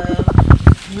love.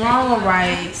 Wrong or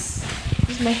right.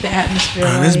 Just make the atmosphere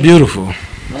right. That's beautiful.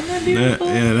 Wasn't that beautiful?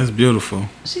 That's beautiful.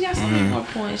 She got so many more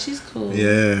points. She's cool.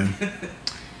 Yeah.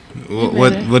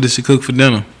 What did she cook for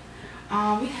dinner?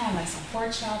 We had like some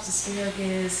pork chops,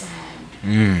 asparagus,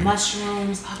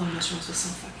 mushrooms. Oh, the mushrooms were so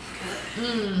fucking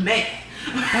good. Man.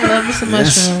 I love me some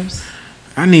mushrooms.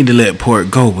 I need to let pork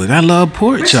go, but I love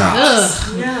pork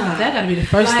chops. Yeah. That gotta be the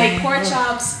first thing. Like pork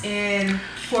chops and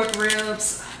pork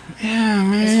ribs. Yeah,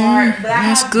 man. It's hard, but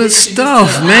that's good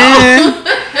stuff, man. You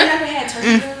never had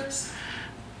turkey ribs?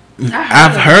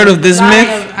 I've heard of this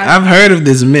myth. I've heard of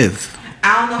this myth.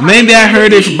 I don't know. Maybe I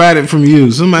heard about it from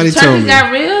you. Somebody told me.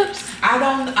 Got ribs? I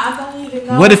don't even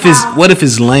know. What if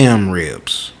it's lamb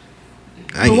ribs?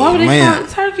 But why would they call it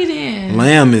turkey then?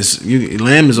 Lamb is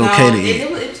okay to eat.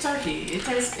 It's turkey.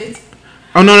 It's.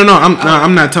 Oh no!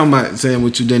 I'm not talking about saying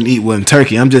what you didn't eat wasn't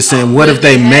turkey. I'm just saying what if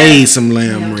they made some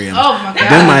lamb ribs? Oh my god!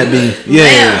 That might be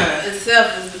Lamb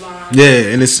itself is divine.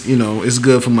 Yeah, and it's it's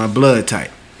good for my blood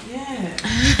type. Yeah.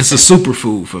 It's a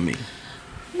superfood for me.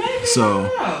 Maybe. So. I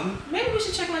don't know. Maybe we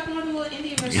should check like one of the little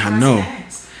Indian restaurants. Yeah, I know.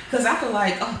 Because I feel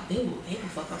like they will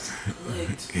fuck up some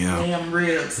good lamb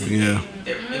ribs. Yeah.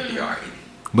 If you are eating.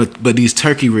 But these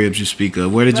turkey ribs you speak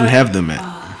of, where did you have them at?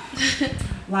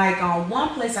 Like one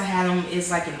place I had them is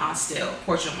like in Austell,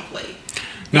 porch on my plate.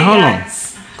 Now hold on.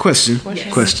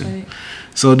 Question.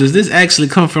 So does this actually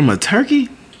come from a turkey?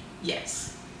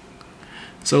 Yes.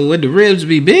 So would the ribs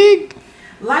be big?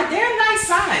 Like they're nice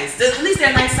size. At least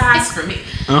they're nice size for me.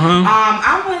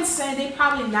 I wouldn't say they're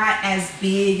probably not as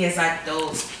big as like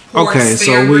those pork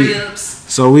spare ribs.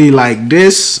 So we like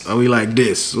this or we like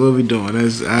this? What are we doing? I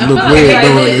look weird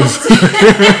doing this. I'm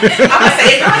gonna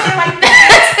say if they're like that,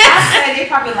 I say they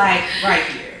probably like right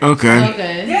here. Okay.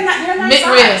 They're nice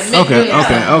size. Okay.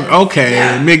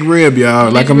 Yeah. McRib,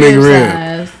 y'all. Like a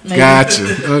McRib. Gotcha.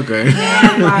 Okay.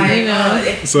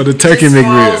 Yeah, so the turkey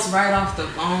McRib. Right off the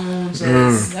bone.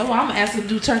 That's why I'm asking,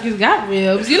 do turkeys got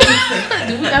ribs? You know,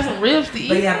 do we got some ribs to eat?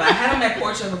 But I had them at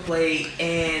Porch of a Plate,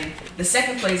 and the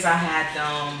second place I had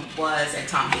them was at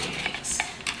Tom Dick and Hanks.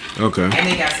 Okay. And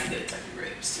they got some good turkey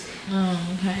ribs too.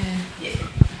 Oh, okay. Yeah.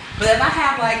 But if I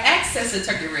have like access to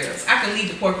turkey ribs, I can leave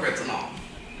the pork ribs alone.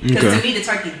 Because to me, the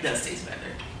turkey does taste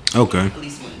better. Okay. At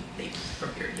least when they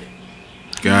prepared it.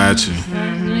 Gotcha.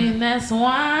 That's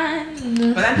wine.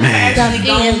 But I'm actually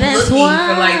going looking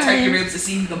for like turkey ribs to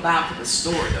see if you can buy them from the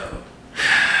store though.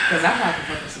 Because I probably can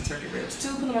fuck with some turkey ribs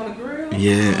too. Put them on the grill.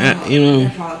 Yeah,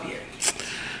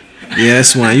 Yeah,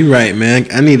 that's why you right, man.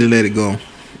 I need to let it go.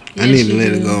 I need to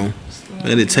let it go.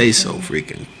 Let it taste so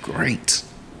freaking great.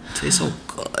 It tastes so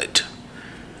good.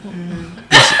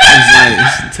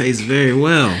 It tastes very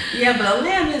well. Yeah, but a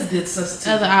lamb is good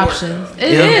substitute. Other options.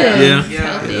 It is.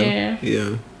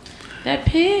 Yeah. That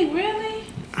pig, really?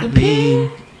 The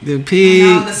pig. I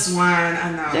know the swine.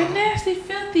 I know. That nasty,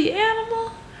 filthy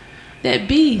animal. That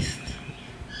beast.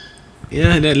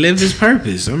 Yeah, that lives his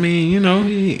purpose. I mean,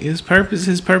 his purpose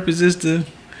is to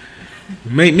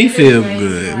make me feel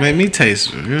good, right? Make me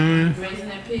taste. You know what I mean? Raising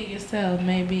that pig yourself,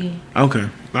 maybe. Okay,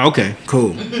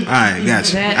 cool. All right,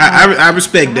 gotcha. I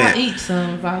respect that. I eat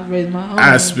some if I raise my own.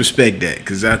 I respect that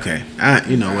because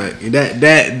you know what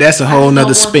that's a whole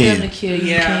nother spin. Them to kill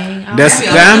you, King.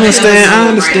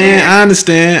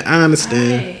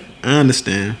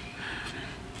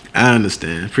 I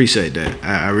understand. Appreciate that.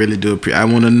 I really do. I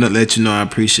want to let you know I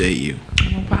appreciate you.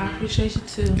 I appreciate you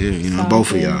too. Yeah,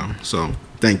 both of y'all. So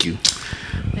thank you.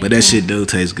 But that shit do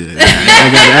taste good.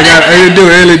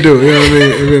 I really do. You know what I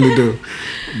mean? It really do.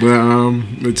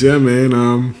 But yeah,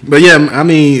 man. But yeah, I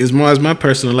mean, as far as my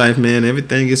personal life, man,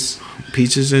 everything is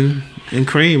peaches and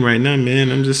cream right now,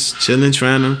 man. I'm just chilling,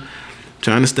 trying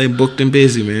to stay booked and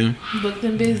busy, man. Booked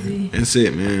and busy. That's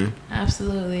it, man.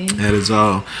 Absolutely. That is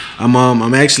all. I'm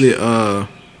actually I'm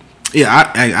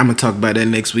gonna talk about that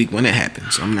next week when it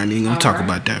happens. I'm not even gonna talk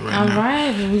about that right now. All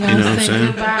right, we're gonna say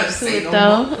goodbye to it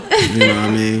though. You know what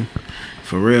I mean?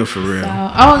 For real. So,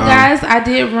 guys, I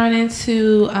did run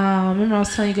into. Remember I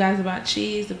was telling you guys about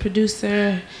Cheese, the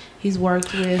producer. He's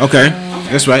worked with. Okay,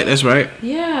 that's right.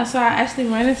 Yeah, so I actually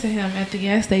ran into him at the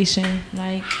gas station,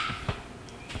 like.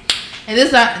 And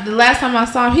this the last time I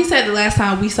saw him. He said the last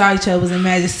time we saw each other was in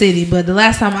Magic City, but the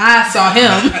last time I saw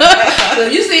him, so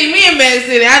if you see me in Magic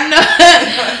City, I know.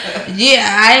 Yeah,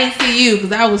 I ain't see you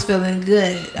because I was feeling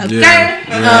good. Okay. Yeah.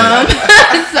 No.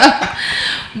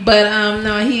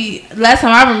 Last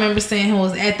time I remember seeing him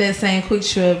was at that same Quick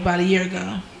Trip about a year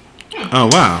ago. Oh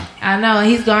wow! I know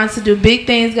he's gone to do big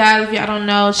things, guys. If y'all don't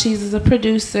know, Cheese is a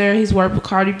producer. He's worked with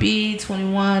Cardi B,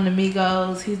 21,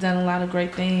 Amigos. He's done a lot of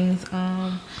great things.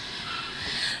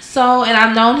 So, and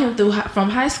I've known him from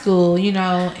high school,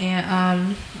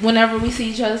 and whenever we see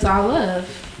each other, it's all love.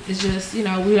 It's just, we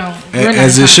don't.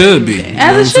 As it should be.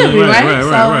 As it should be, right?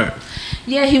 Right.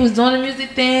 Yeah, he was doing the music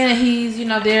thing, and he's,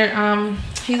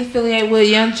 he's affiliated with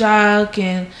Young Jock,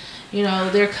 and,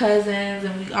 they're cousins,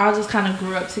 and we all just kind of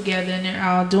grew up together, and they're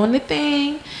all doing the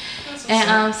thing.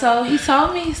 And so he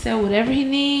told me, he said whatever he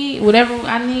need, whatever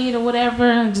I need or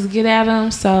whatever, just get at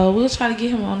him. So we'll try to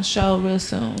get him on the show real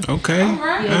soon. Okay. All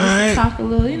right. Yeah, just talk a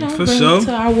little, For bring sure. him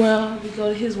to our world. We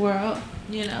go to his world,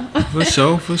 For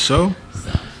sure. So,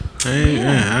 Hey,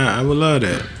 yeah, I would love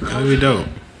that. That'd be dope.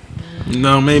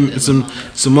 Maybe some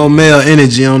more male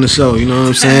energy on the show. You know what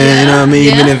I'm saying? You know what I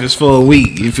mean? Even if it's for a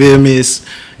week, you feel me? It's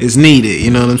needed. You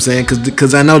know what I'm saying?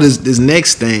 Because I know this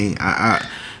next thing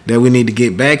that we need to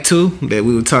get back to that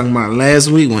we were talking about last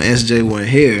week when SJ wasn't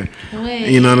here.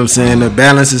 You know what I'm saying? The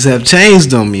balances have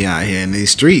changed on me out here in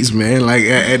these streets, man. Like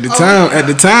at the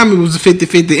time it was a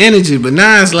 50-50 energy, but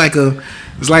now it's like a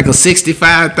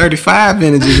 65-35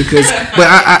 energy because. But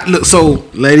I look. So,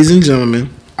 ladies and gentlemen,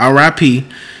 R.I.P.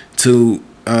 to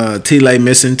T-Lay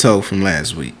missing toe from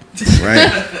last week,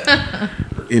 right?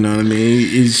 You know what I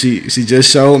mean? She just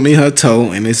showed me her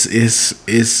toe, and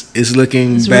it's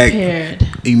looking back repaired.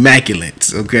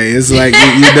 Immaculate. Okay, it's like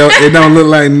it don't look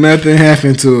like nothing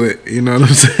happened to it. You know what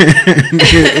I'm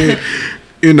saying?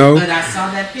 But I saw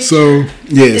that picture. So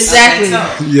yes, exactly.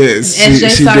 Yes, SJ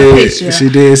saw the picture. She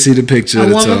did see the picture. A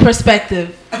woman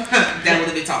perspective. That would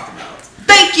have been talked about.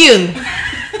 Thank you.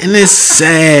 And it's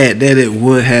sad that it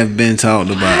would have been talked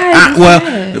about.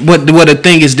 But the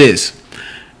thing is this: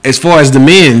 as far as the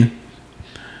men,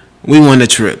 we wouldn't have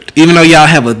tripped. Even though y'all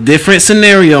have a different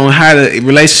scenario on how the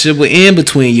relationship would end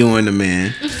between you and the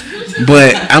man.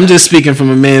 But I'm just speaking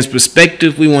from a man's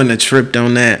perspective. We wouldn't have tripped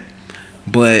on that.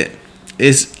 But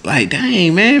it's like,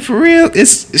 dang, man, for real.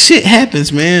 Shit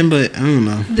happens, man. But I don't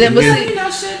know. Shit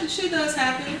does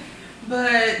happen.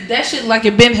 But that shit like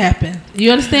it been happened.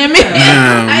 You understand me? Nah,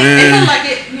 man. It looked like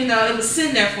it was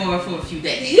sitting there for a few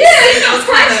days. Yeah, it was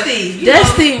crusty.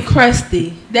 Dusty and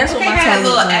crusty. That's what my toe had a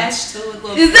little looks like. ash to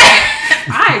it. Is that?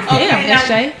 Alright, damn,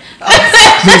 SJ.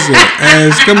 Listen,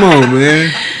 Ash, come on,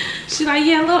 man. She like,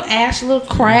 yeah, a little ash, a little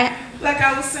crack. Like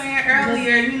I was saying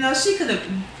earlier, she could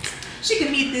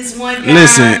meet this one guy.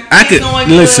 Listen,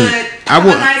 I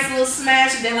want a nice little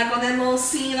smash, and then like on that little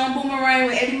scene on Boomerang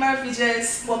with Eddie Murphy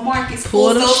Marcus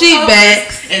pull those sheet toes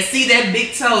backs and see that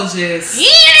big toe just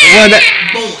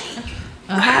boom.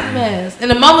 A hot mess. And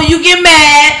the moment you get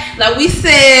mad, like we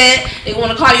said, they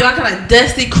want to call you all kind of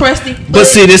dusty, crusty foot. But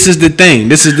see, this is the thing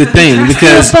because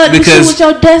with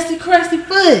your dusty, crusty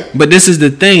foot. But this is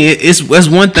the thing. It's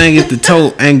one thing if the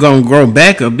toe ain't gonna grow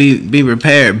back or be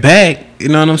repaired back. You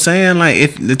know what I'm saying? Like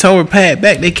if the toe repaired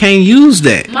back, they can't use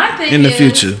that in the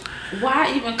future.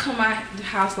 Why even come out the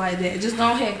house like that? Just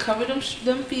go ahead and cover them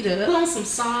feet up. Put on some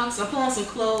socks or put on some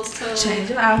closed toes.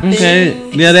 Change your outfit. Okay,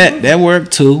 yeah, that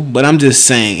worked too. But I'm just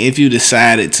saying, if you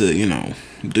decided to,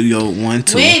 do your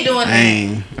 1-2, we ain't doing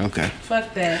that. Okay.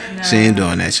 Fuck that. Nah. She ain't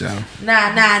doing that, y'all.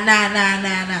 Nah.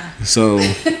 So,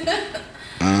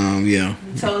 yeah.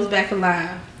 Toes back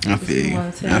alive. I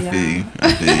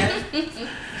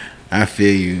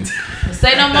feel you.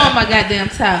 Say no more on my goddamn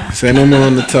toe. Say no more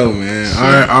on the toe, man.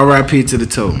 R.I.P. to the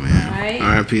toe, man. Right.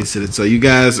 R.I.P. to the toe. You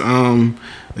guys been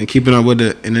keeping up with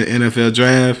the NFL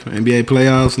draft, NBA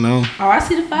playoffs? No? Oh, I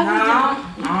see the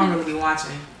 5 No, I don't really be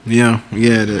watching. Yeah,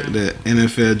 the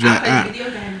NFL draft. I play video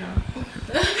game though.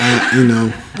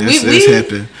 That's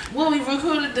happened. Well, we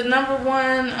recruited the number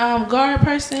 1 guard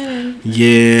person.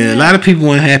 Yeah, a lot of people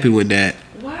weren't happy with that.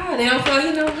 Why? They don't feel like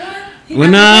he number 1? Well,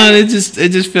 no, it just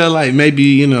felt like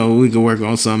maybe we could work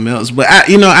on something else. But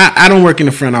I don't work in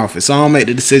the front office, so I don't make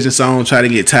the decision. So I don't try to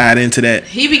get tied into that.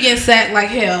 He be getting sacked like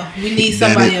hell. We need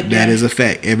somebody up there. That is a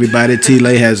fact. Everybody at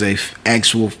T-Lay has a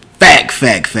actual fact,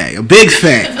 a big fact, a big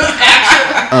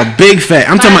fact.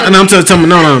 I'm talking about. No,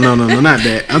 not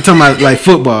that. I'm talking about like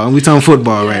football. We talking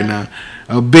football right now.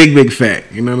 A big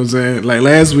fact. You know what I'm saying? Like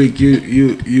last week,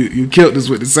 you killed us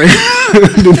with the same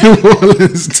the New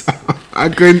Orleans talk. I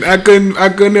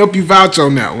couldn't help you vouch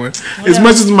on that one. As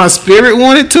much as my spirit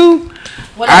wanted to,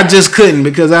 I just couldn't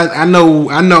because I know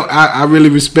I really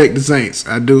respect the Saints.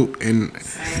 I do, and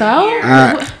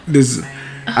I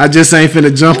just ain't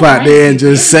finna jump out there and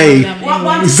just say I'm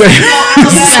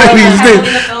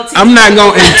not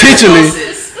gonna intentionally.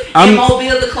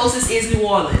 Mobile, the closest is New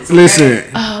Orleans. Okay?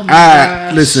 I'm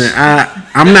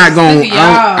not gonna.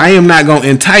 I am not gonna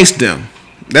entice them.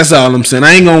 That's all I'm saying.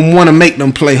 I ain't gonna want to make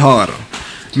them play harder.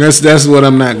 That's what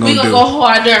I'm not gonna do. We gonna go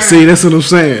harder. See, that's what I'm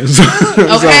saying.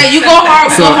 Okay, you go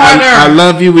hard. We go harder. I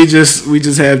love you. We just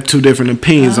have two different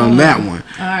opinions on that one.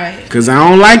 All right. Because I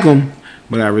don't like them,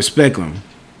 but I respect them.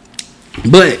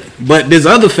 But there's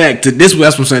other fact to this.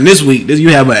 That's what I'm saying. This week, you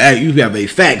have a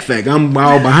fact. I'm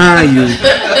all behind you.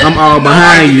 Yeah, I'm all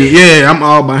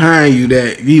behind you.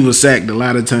 That he was sacked a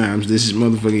lot of times. This is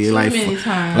motherfucking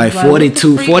like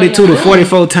 42 to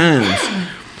 44 times.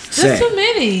 That's too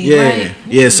many. Yeah,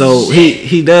 yeah. So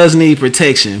he does need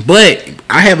protection, but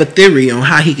I have a theory on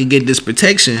how he could get this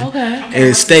protection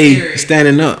and stay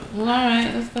standing up. Well, all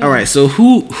right, let's go. All right. So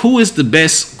who is the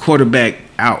best quarterback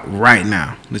out right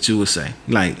now that you would say?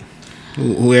 Like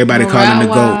who everybody calling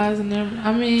the GOAT?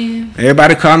 I mean,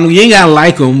 everybody calling him. You ain't gotta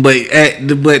like him, but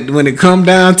when it come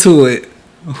down to it,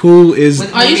 who is?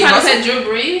 Are you trying to say Drew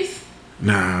Brees?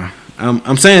 Nah,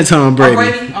 I'm saying Tom Brady.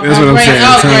 That's what I'm saying.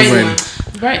 Tom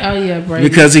Brady. Brady.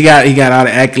 Because he got all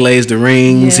the accolades, the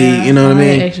rings. Yeah, you know what I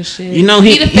mean. Extra shit. You know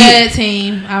he the fed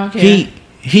team. I don't care.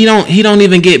 He don't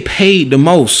even get paid the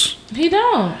most. He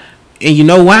don't. And you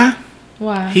know why?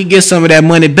 Why? He gets some of that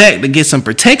money back to get some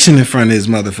protection in front of his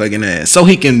motherfucking ass, so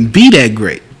he can be that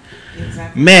great.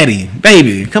 Exactly. Maddie,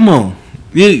 baby, come on.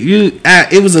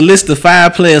 It was a list of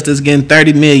 5 players that's getting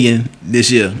 $30 million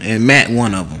this year, and Matt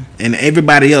one of them, and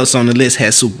everybody else on the list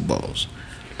had Super Bowls.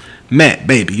 Matt,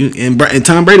 baby, and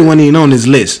Tom Brady wasn't even on this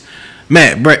list.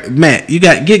 Matt, you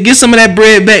got get some of that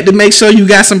bread back to make sure you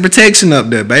got some protection up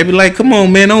there, baby. Like, come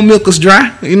on, man, don't milk us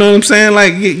dry. You know what I'm saying?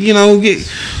 Like,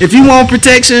 if you want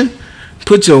protection,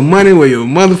 put your money where your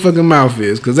motherfucking mouth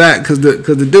is, cause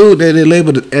the dude that they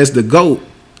labeled as the GOAT,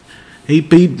 he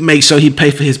makes sure he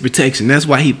pay for his protection. That's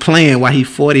why he playing while he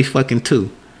 42.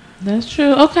 That's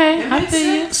true. Okay, I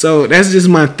feel you. So that's just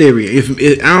my theory. If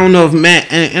I don't know if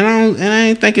Matt and I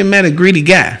ain't thinking Matt a greedy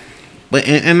guy, but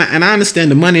and I understand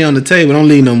the money on the table. Don't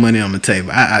leave no money on the table.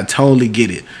 I totally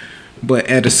get it. But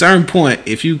at a certain point,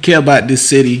 if you care about this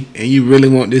city and you really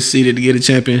want this city to get a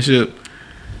championship,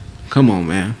 come on,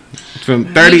 man.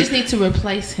 From 30, you just need to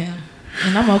replace him.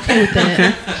 And I'm okay with that.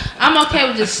 Okay. I'm okay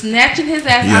with just snatching his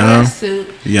ass out of his suit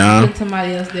and putting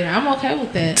somebody else there. I'm okay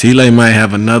with that. T-Lay might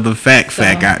have another fact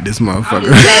out this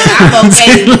motherfucker. I'm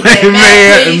okay with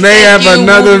that. May have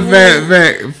another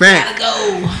fact. Gotta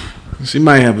go. She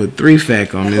might have a 3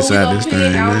 fact on this side of this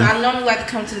thing. I normally like to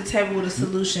come to the table with a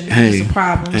solution. It's a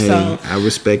problem. So I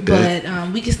respect that.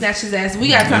 But we can snatch his ass. We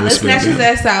got time. Let's snatch his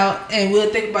ass out, and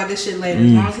we'll think about this shit later.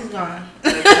 As long as he's gone.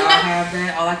 If y'all have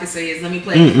that, all I can say is let me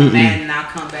play with my man, and I'll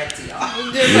come back to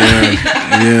y'all.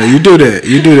 Yeah, you do that.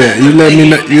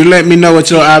 You let me know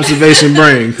what your observation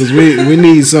brings, because we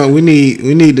need some. We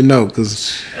need to know,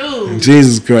 because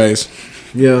Jesus Christ.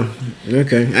 Yeah.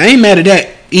 Okay. I ain't mad at that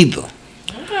either.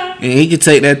 And he could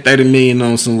take that $30 million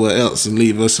on somewhere else and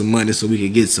leave us some money so we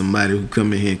could get somebody who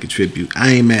come in here and contribute.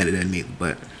 I ain't mad at that neither,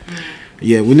 but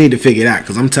yeah, we need to figure it out,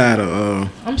 because I'm tired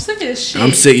of. I'm sick of this shit.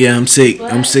 I'm sick. Yeah, I'm sick.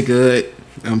 But I'm sick of it.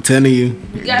 I'm telling you.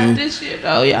 We got this shit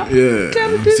though, y'all. Yeah,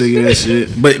 I'm sick of that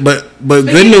shit. But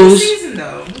good news. Season,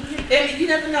 though. You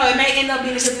never know. It may end up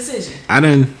being a good decision.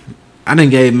 I done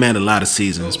gave Matt a lot of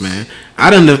seasons, man. I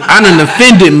done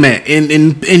offended Matt, and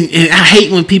I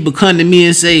hate when people come to me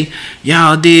and say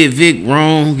y'all did Vic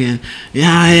wrong and y'all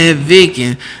had Vic,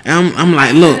 and I'm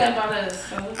like, look,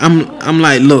 I'm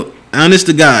like, look, honest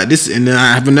to God, this, and then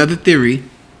I have another theory.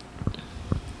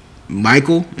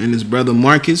 Michael and his brother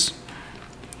Marcus,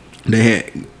 they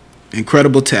had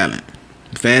incredible talent,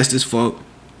 fast as fuck.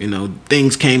 You know,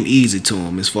 things came easy to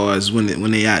them as far as when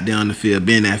they out there on the field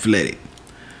being athletic.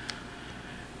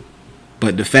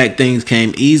 But the fact things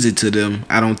came easy to them,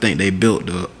 I don't think they built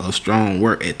a strong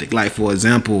work ethic. Like, for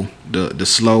example, the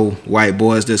slow white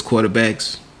boys that's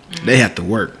quarterbacks, they have to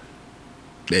work.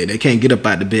 They can't get up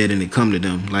out the bed and it come to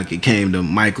them like it came to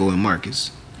Michael and Marcus.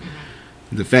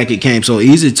 The fact it came so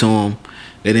easy to them,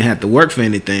 they didn't have to work for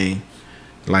anything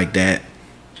like that,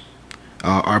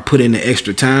 or put in the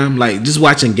extra time. Like, just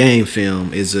watching game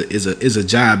film is a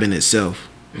job in itself,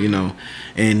 you know.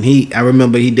 And I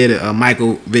remember he did it.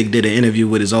 Michael Vick did an interview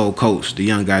with his old coach, the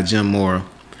young guy Jim Mora,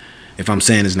 if I'm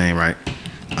saying his name right.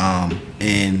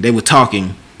 And they were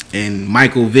talking, and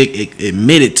Michael Vick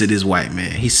admitted to this white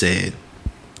man. He said,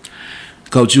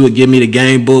 "Coach, you would give me the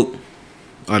game book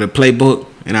or the playbook,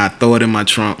 and I'd throw it in my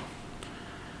trunk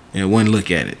and wouldn't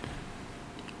look at it.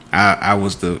 I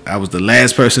was the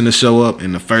last person to show up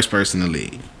and the first person to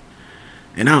leave."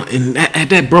 And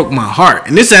that broke my heart.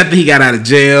 And this after he got out of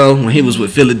jail, when he was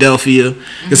with Philadelphia,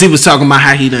 because he was talking about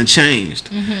how he done changed,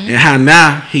 and how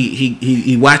now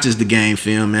he watches the game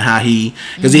film, and how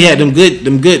because he had them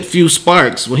good few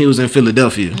sparks when he was in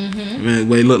Philadelphia,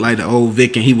 where he looked like the old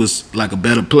Vic, and he was like a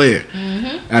better player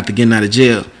after getting out of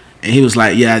jail. And he was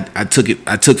like, "Yeah, I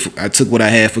took what I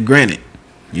had for granted."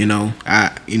 You know,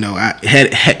 I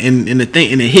had and the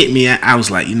thing, and it hit me. I was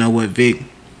like, you know what, Vic,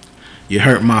 you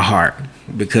hurt my heart,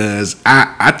 because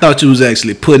I thought you was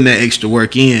actually putting that extra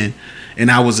work in,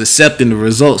 and I was accepting the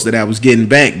results that I was getting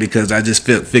back because I just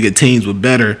figured teams were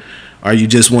better, or you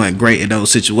just weren't great in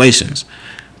those situations.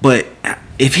 But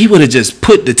if he would have just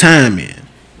put the time in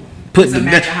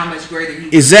imagine how much greater he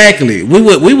exactly. We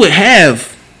would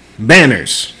have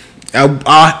banners.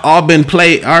 All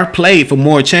played for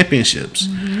more championships.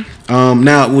 Mm-hmm.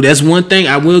 Now that's one thing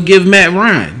I will give Matt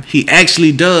Ryan. He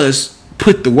actually does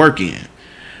put the work in,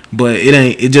 but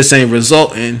it just ain't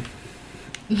resulting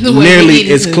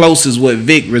nearly as close as what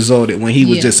Vic resulted when he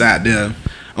was just out there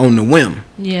on the whim.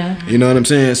 Yeah, you know what I'm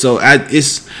saying. So I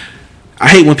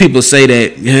hate when people say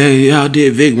that y'all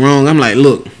did Vic wrong. I'm like,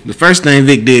 look, the first thing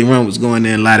Vic did wrong was going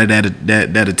there and lie to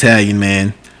that Italian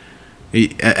man.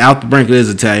 Al Brinker is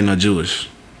Italian or Jewish?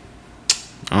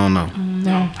 I don't know.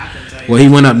 No, I can tell you. Well, he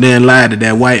went up there and lied to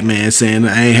that white man, saying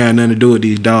I ain't had nothing to do with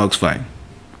these dogs fighting.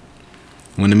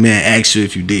 When the man asked you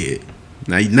if you did,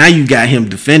 now you got him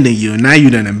defending you, and now you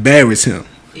done embarrassed him.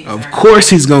 Exactly. Of course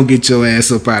he's gonna get your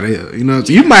ass up out of here. You know,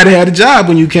 so you might have had a job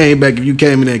when you came back if you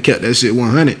came in there and kept that shit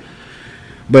 100.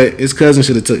 But his cousin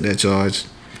should have took that charge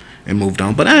and moved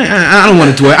on. But I don't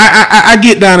want to do it. I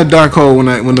get down a dark hole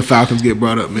when the Falcons get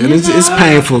brought up, man. It's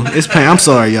painful. It's pain. I'm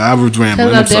sorry, y'all. I was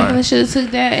rambling. I definitely should have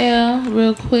took that L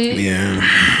real quick. Yeah.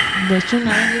 But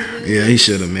yeah, he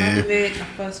should have, man.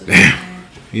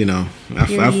 You know, I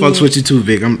fucks with you too,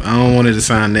 Vic. I don't want it to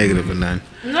sound negative or nothing.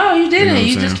 No, you didn't.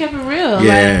 You just kept it real.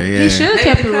 Yeah, He should have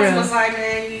kept it real. Was like,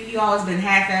 man, you always been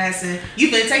half-assing. You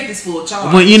better take this full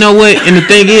charge. Well, you know what? And the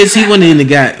thing is, he wouldn't even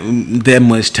got that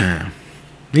much time.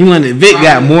 Vic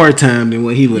got more time than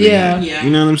what he would have got. Yeah.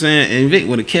 You know what I'm saying? And Vic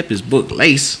would have kept his book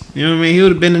lace. You know what I mean? He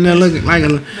would have been in there looking like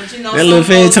that little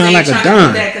fed time like a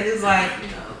don. It's like,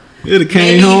 it would have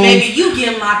came home. Maybe you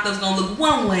getting locked up is gonna look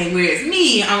one way, whereas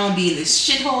me, I'm gonna be in this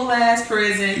shithole ass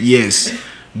prison. Yes.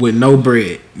 With no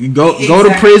bread. You go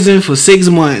to prison for 6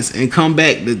 months and come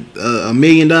back to $1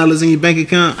 million in your bank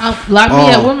account. Lock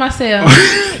me up with myself.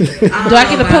 Do I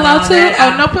get a pillow too?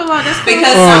 No pillow. That's cool.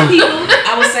 Because some people,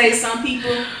 I would say some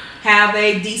people have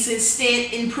a decent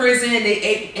stint in prison and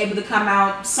they able to come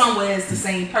out somewhere as the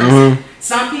same person.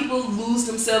 Some people lose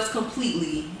themselves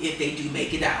completely if they do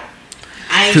make it out.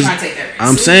 I ain't trying to take that risk.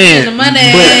 I'm saying, but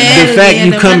the fact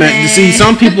you come at, see,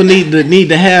 some people need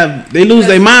to have, they lose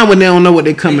their mind when they don't know what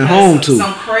they're coming home to.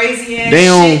 Some crazy ass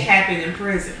shit happen in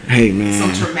prison. Hey man,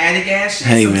 some traumatic ass shit.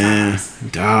 Hey sometimes. Man,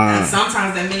 dog. And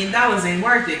sometimes that $1 million ain't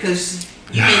worth it because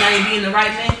you may not even be in the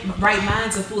right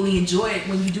mind to fully enjoy it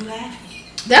when you do have it.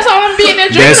 That's all I'm being there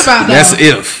dreaming about. That's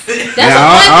if. That's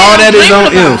all that is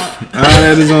on if. All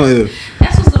that is on if.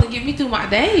 That's what's gonna get me through my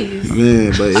days.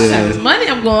 Man, but I got this money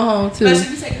I'm going home to. But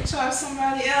if you take a charge of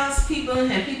somebody else, people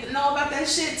know about that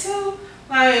shit too.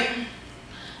 Like,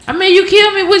 I mean, you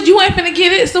kill me, you ain't finna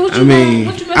get it. So what you?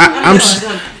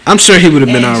 I'm sure he would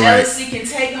have been all right. Jealousy can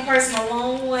take a person a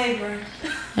long way, bro.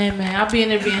 Hey man, I'll be in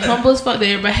there being humble as fuck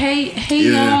there, but hey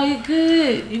y'all, you're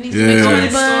good. You need to make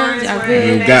money buns. Y'all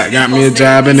good. Got me a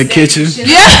job in the kitchen.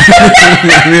 Yeah,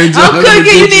 I'm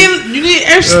cooking. You need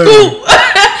a scoop.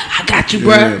 I got you, bro.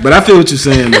 Yeah, but I feel what you're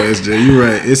saying, though, SJ. You're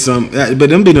right. It's but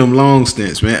them be them long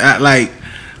stints, man.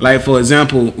 Like for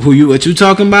example, what you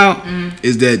talking about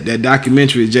is that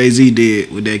documentary Jay-Z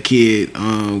did with that kid,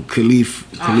 Khalif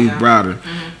Browder.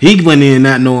 Mm-hmm. He went in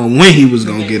not knowing when he was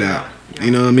gonna get out. You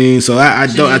know what I mean? So I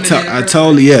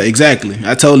totally exactly.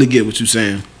 I totally get what you're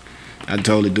saying. I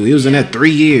totally do. He was in that 3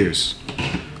 years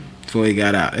before he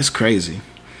got out. That's crazy.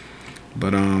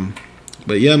 But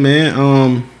yeah,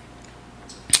 man.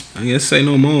 I guess say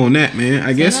no more on that, man.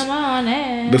 I guess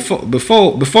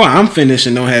before I'm finished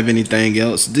and don't have anything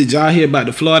else. Did y'all hear about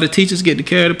the Florida teachers get to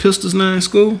carry the pistols now in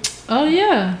school? Oh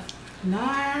yeah. No,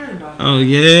 I heard about that. Oh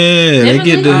yeah, they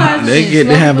get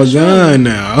to have a gun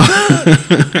now.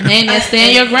 They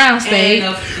understand your ground state.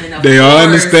 They all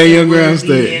understand your ground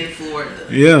state.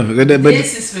 Yeah, but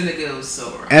this is finna go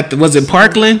so wrong. Was it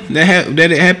Parkland that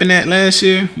it happened at last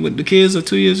year with the kids or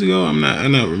 2 years ago? I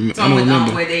don't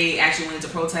remember. Where they actually went to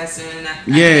protesting.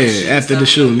 After the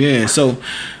shooting. Yeah. So,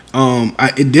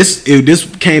 this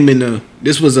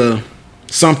was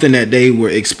something that they were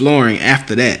exploring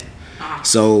after that.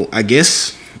 So I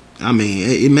guess, I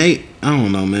mean, I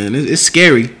don't know, man. It's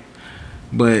scary,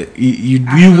 but you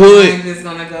would. I think it's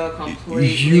gonna go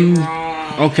completely wrong.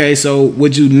 Okay, so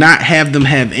would you not have them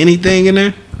have anything in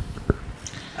there?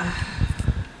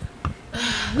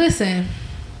 Listen,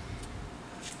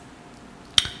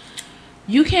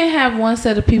 you can't have one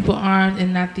set of people armed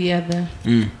and not the other,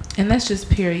 and that's just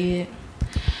period.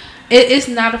 It's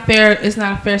not a fair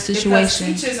situation.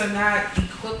 Because teachers are not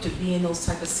equipped to be in those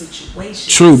type of situations.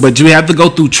 True, but you have to go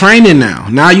through training now.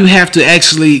 Now you have to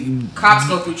actually. Cops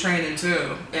go through training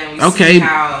too, and we okay, see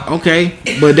how. Okay,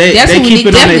 but they keep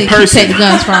it on their person. Take the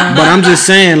guns from. But I'm just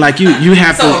saying, like you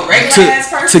have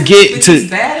to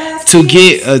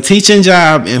get a teaching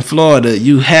job in Florida.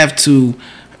 You have to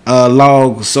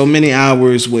log so many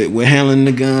hours with handling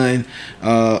the gun,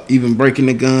 even breaking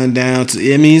the gun down.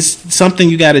 I mean, it's something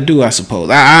you got to do, I suppose.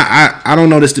 I don't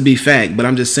know this to be fact, but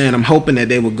I'm just saying I'm hoping that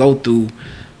they will go through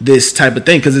this type of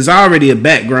thing because it's already a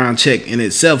background check in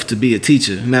itself to be a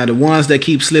teacher. Now, the ones that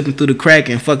keep slipping through the crack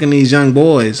and fucking these young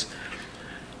boys,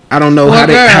 I don't know how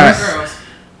girls.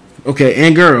 Okay,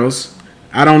 and girls.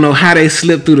 I don't know how they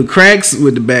slip through the cracks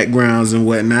with the backgrounds and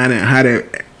whatnot, and how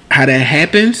that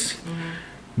happens.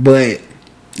 But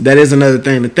that is another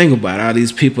thing to think about. All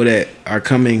these people that are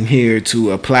coming here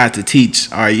to apply to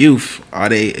teach our youth, are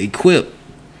they equipped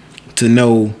to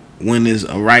know when is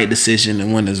a right decision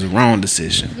and when is a wrong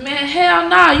decision? Man, hell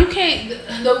no. You can't.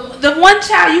 The one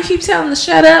child you keep telling to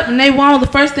shut up and they won't, the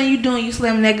first thing you doing, you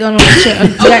slamming that gun on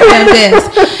the goddamn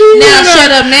desk. Now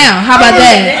shut up now. How about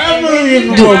that?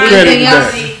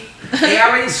 They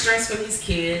already stressed for these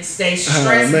kids. They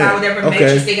stressed about whatever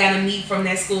matrix they got to meet from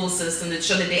that school system to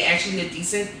show that they're actually a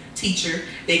decent teacher.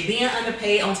 They being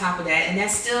underpaid on top of that, and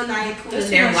that's still not including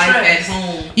their life at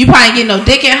home. You probably get no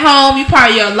dick at home. You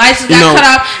probably your license got cut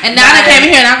off, and now I came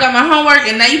here and I got my homework,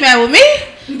 and now you mad with me?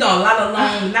 You know, a lot of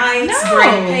long nights,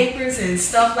 grading papers and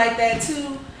stuff like that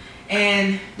too.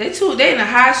 And they in a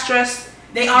high stress.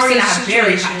 They already in a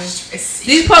very high stress.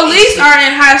 These police are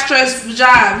in high stress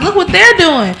jobs. Look what they're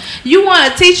doing. You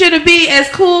want a teacher to be as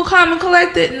cool, calm, and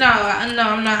collected? No, I'm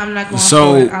not going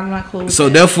for it. I'm not cool. So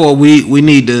therefore, we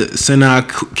need to send our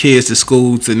kids to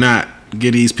school to not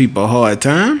give these people a hard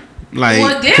time.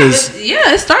 Like,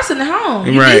 it starts in the home.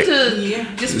 You need to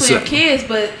discipline your kids,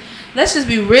 but let's just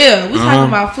be real. We're talking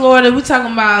about Florida. We're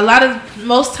talking about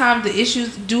most times the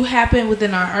issues do happen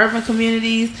within our urban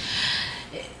communities.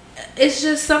 It's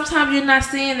just sometimes you're not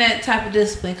seeing that type of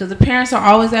discipline because the parents are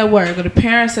always at work or the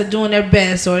parents are doing their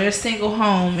best or they're single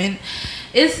home, and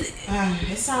it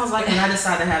sounds like when I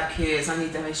decide to have kids, I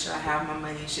need to make sure I have my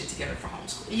money and shit together for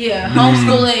homeschooling. Yeah,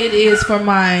 homeschooling it is for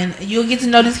mine. You'll get to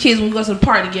know these kids when we go to the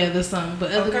park together or something,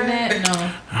 but other than that, no.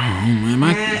 Oh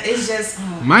man, it's just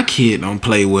my kid don't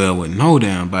play well with no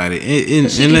damn body.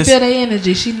 She can feel their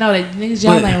energy. She know that niggas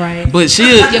y'all ain't right. But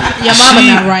your mama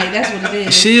not right. That's what it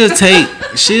is.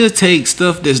 She'll take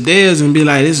stuff that's theirs and be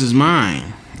like, "This is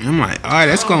mine." And I'm like, "All right,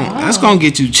 that's gonna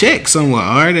get you checked somewhere.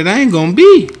 All right, it ain't gonna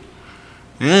be."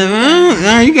 You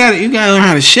gotta learn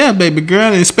how to share, baby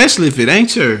girl, and especially if it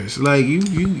ain't yours. Like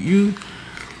you.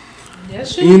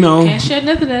 That's true. You know, can't share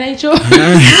nothing that ain't yours. You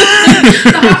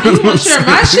want to share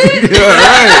my shit? Yeah,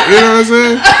 right. You know what I'm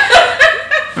saying?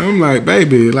 I'm like,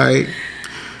 baby, like,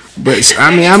 but I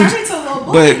mean, the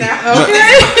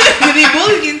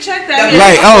bully getting checked out.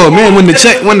 Like, oh man, when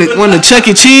the Chuck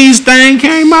E. Cheese thing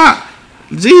came out.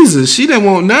 Jesus, she didn't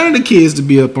want none of the kids to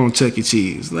be up on Chuck E.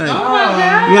 Cheese. Like, oh my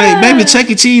God. Like, baby, Chuck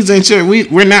E. Cheese ain't sure.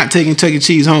 We're not taking Chuck E.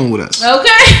 Cheese home with us. Okay.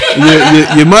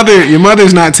 your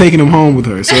mother's not taking them home with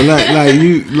her. So like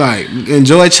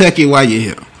enjoy Chuck E. while you're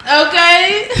here.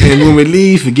 Okay. And when we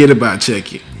leave, forget about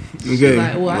Chuck E. Okay.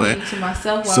 Like, I keep to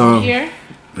myself while I'm here.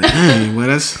 But dang, well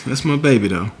that's my baby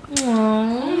though.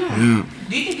 Aww. Yeah.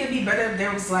 Do you think it'd be better if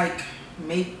there was like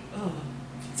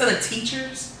so the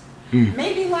teachers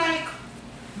maybe like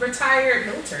retired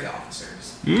military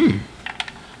officers.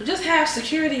 Just have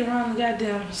security around the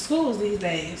goddamn schools these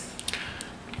days.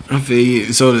 I feel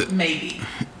you. So maybe.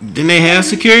 Didn't they have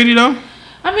security though?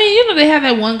 I mean, they have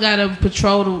that one guy to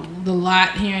patrol the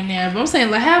lot here and there. But I'm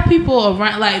saying, like, have people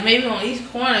around, like, maybe on each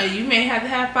corner, you may have to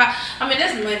have 5. I mean,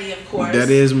 that's money, of course. That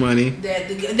is money. That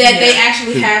they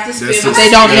actually have to spend, but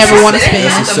they don't ever want to spend.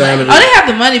 They have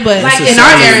the money, but like in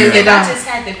our areas, they don't. I just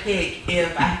had to pick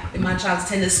if my child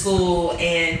attended school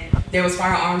and there was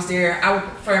firearms there, I would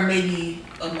prefer maybe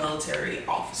a military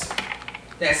officer.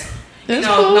 That's cool.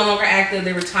 No longer active,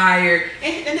 they're retired,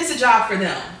 and it's a job for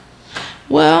them.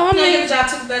 Well, I mean, give a job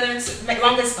to the veterans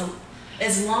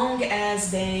as long as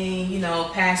they,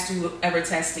 pass through whatever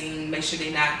testing, make sure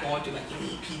they're not going through like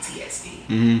any PTSD.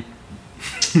 And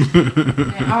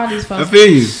all these folks. I feel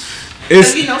you.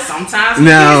 Because sometimes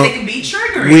they can be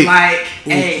triggering.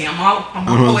 Hey, I'm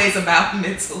always about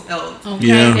mental health. Okay,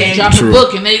 yeah, they drop a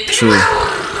book and they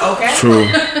okay. True.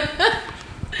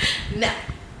 No,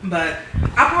 but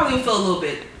I probably feel a little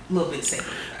bit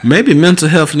safer. Maybe mental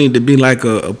health need to be like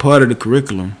a part of the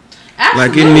curriculum. Absolutely.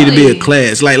 Like it need to be a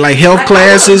class, like health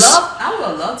classes. I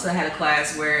would love to have a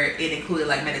class where it included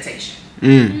like meditation.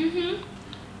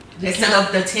 Instead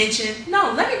of the tension,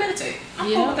 no, let me meditate.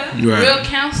 I'm cool with that. Right. Real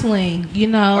counseling,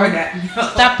 Or that.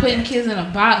 Stop putting kids in a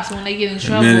box when they get in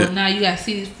trouble. Now you got to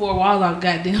see these 4 walls all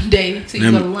goddamn day until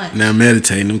you go to lunch. Now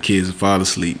meditating, them kids will fall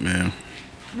asleep, man.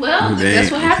 Well, that's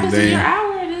what happens in your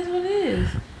hour. It is what it is.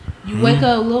 You wake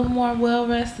up a little more well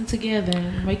rested together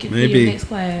and make it through your next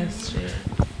class. Shit.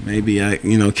 Maybe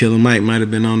Killer Mike might have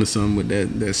been on to something with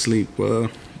that sleep,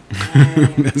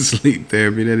 that sleep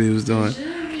therapy that he was doing.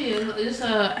 It's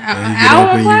an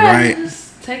hour class. Right.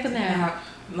 Just take a nap.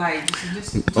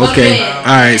 Okay. All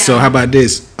right. So how about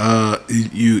this?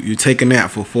 You take a nap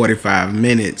for 45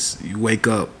 minutes. You wake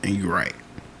up and you write.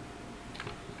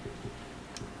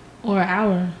 Or an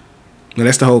hour. No,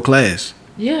 that's the whole class.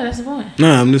 Yeah, that's the point. No,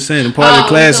 I'm just saying the part of the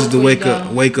class is to wake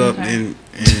up and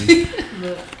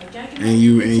and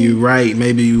you write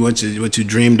maybe what you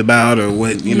dreamed about or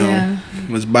what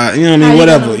was about, you know what I mean,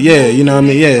 whatever. Yeah, you know what I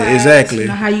mean. Yeah, exactly. You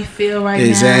know how you feel right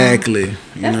exactly. now.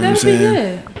 Exactly. You know what I'm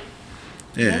saying?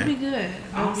 Yeah. That'd be good.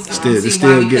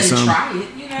 Still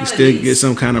get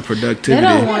some kind of productivity. They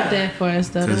don't want that for us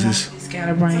though. It's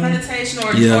scatterbrain. Some meditation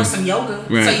or some yoga.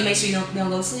 Right. So you make sure you don't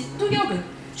go to sleep. Do yoga.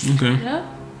 Okay.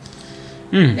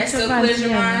 Yep. That still clears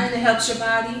your mind. It helps your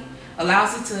body.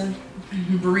 Allows it to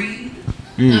breathe.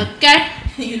 Okay.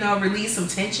 Release some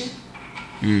tension.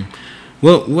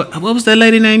 Well, what was that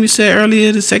lady name you said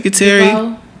earlier? The secretary.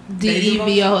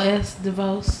 DEVOS.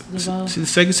 DeVos. She's the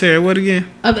secretary. What again?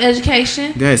 Of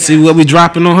education. Yeah. See what we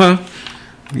dropping on her?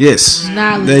 Yes.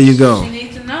 Knowledge. There you go. She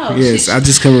needs to know. Yes, I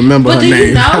just can't remember her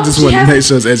name. I just want to make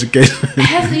sure it's education.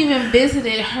 Hasn't even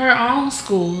visited her own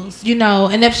schools,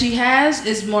 and if she has,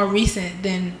 it's more recent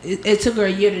than it took her a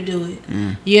year to do it,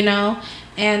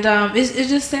 And it's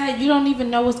just sad. You don't even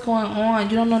know what's going on.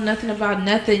 You don't know nothing about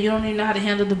nothing. You don't even know how to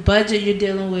handle the budget you're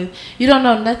dealing with. You don't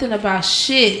know nothing about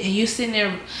shit. And you're sitting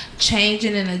there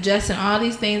changing and adjusting all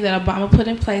these things that Obama put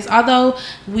in place. Although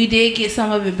we did get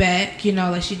some of it back,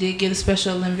 like she did get the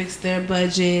Special Olympics, their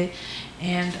budget.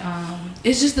 And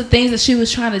it's just the things that she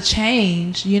was trying to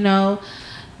change, The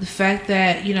fact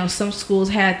that, some schools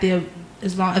had if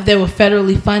they were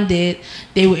federally funded,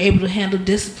 they were able to handle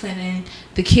disciplining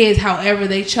the kids however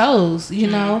they chose,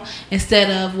 instead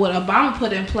of what Obama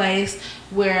put in place,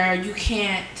 where you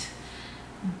can't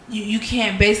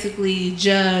basically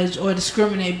judge or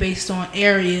discriminate based on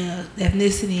area,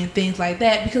 ethnicity, and things like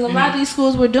that, because a lot of these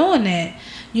schools were doing that.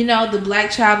 The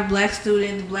black child, the black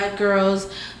student, the black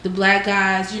girls, the black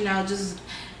guys, just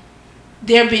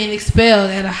they're being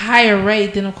expelled at a higher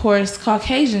rate than, of course,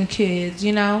 Caucasian kids,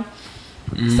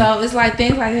 So it's like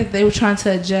things like that they were trying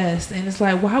to adjust, and it's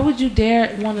like, why would you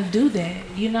dare want to do that,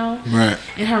 Right.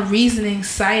 And her reasoning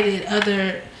cited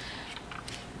other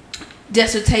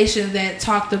dissertations that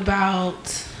talked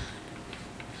about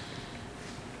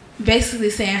basically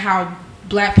saying how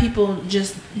black people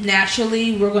just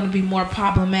naturally were going to be more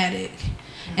problematic.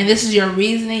 And this is your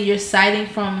reasoning. You're citing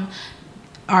from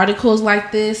articles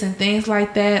like this and things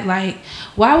like that. Like,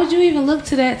 why would you even look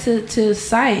to that to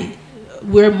cite?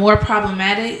 We're more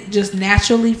problematic just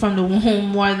naturally from the womb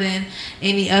more than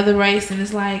any other race. And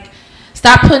it's like,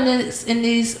 stop putting us in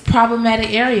these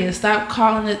problematic areas. Stop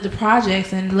calling it the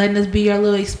projects and letting us be your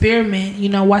little experiment,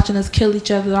 watching us kill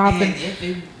each other off. And if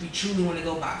you truly want to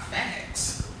go by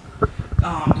facts,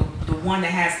 the one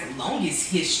that has the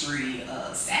longest history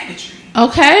of savagery.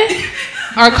 Okay.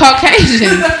 Or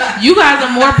Caucasians. You guys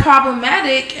are more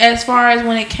problematic as far as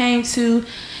when it came to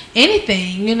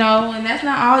anything, and that's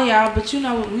not all y'all, but y'all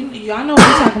know what we're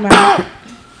talking about.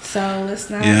 So let's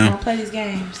not play these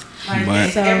games.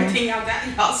 Everything y'all got,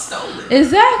 y'all stolen.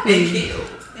 Exactly. And killed.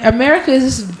 America is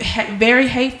just very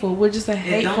hateful. We're just a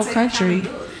hateful country.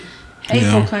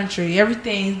 Hateful country.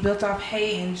 Everything's built off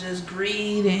hate and just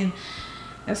greed, and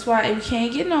that's why we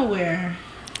can't get nowhere.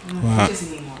 Wow.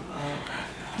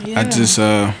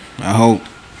 I hope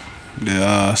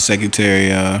the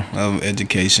Secretary of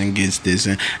Education gets this,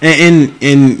 and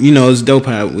it's dope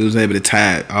how we was able to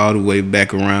tie it all the way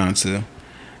back around to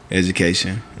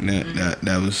education.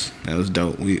 That was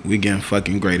dope. We getting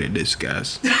fucking great at this,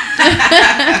 guys.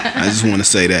 I just want to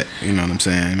say that. You know what I'm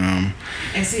saying?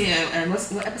 And see,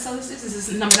 what episode is this? Is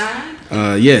this number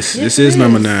 9? Yes, this is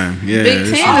number 9. Yeah,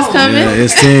 Big 10 is coming. Yeah,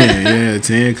 it's 10. Yeah,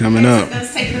 10 coming up.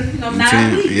 It's taking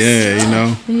 9 weeks.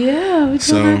 Yeah, Yeah, we're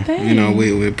doing our thing.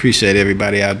 We appreciate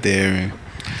everybody out there. And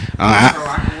Thanks for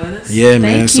rocking with us. Yeah,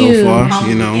 man. Thank you. So far,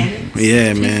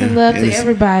 Peace and love to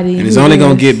everybody. And it's only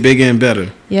gonna get bigger and better.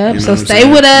 Yep. So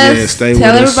stay with us. Yeah, stay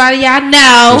Tell with everybody y'all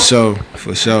know.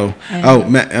 For sure. Oh,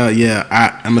 I'm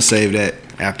gonna save that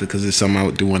after because it's something I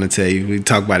do want to tell you. We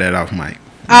talk about that off mic.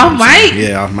 Off mic?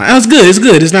 Yeah, off mic. Oh, it's good. It's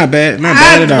good. It's not bad. Not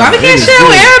bad at all. Why we can't share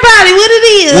with everybody what it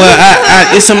is?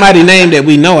 Well, it's somebody's name that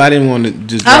we know. I didn't want to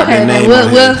just drop their name.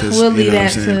 We'll leave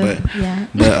that to.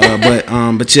 But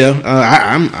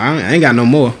I ain't got no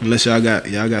more unless y'all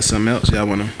got something else y'all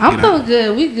wanna. I'm feeling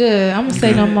good. We good. I'm gonna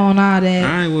say no more on all that. All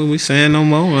right. Well, we saying no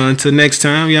more until next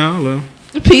time, y'all.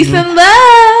 Peace and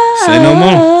love. Say no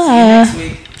more. See you next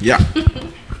week. Yeah.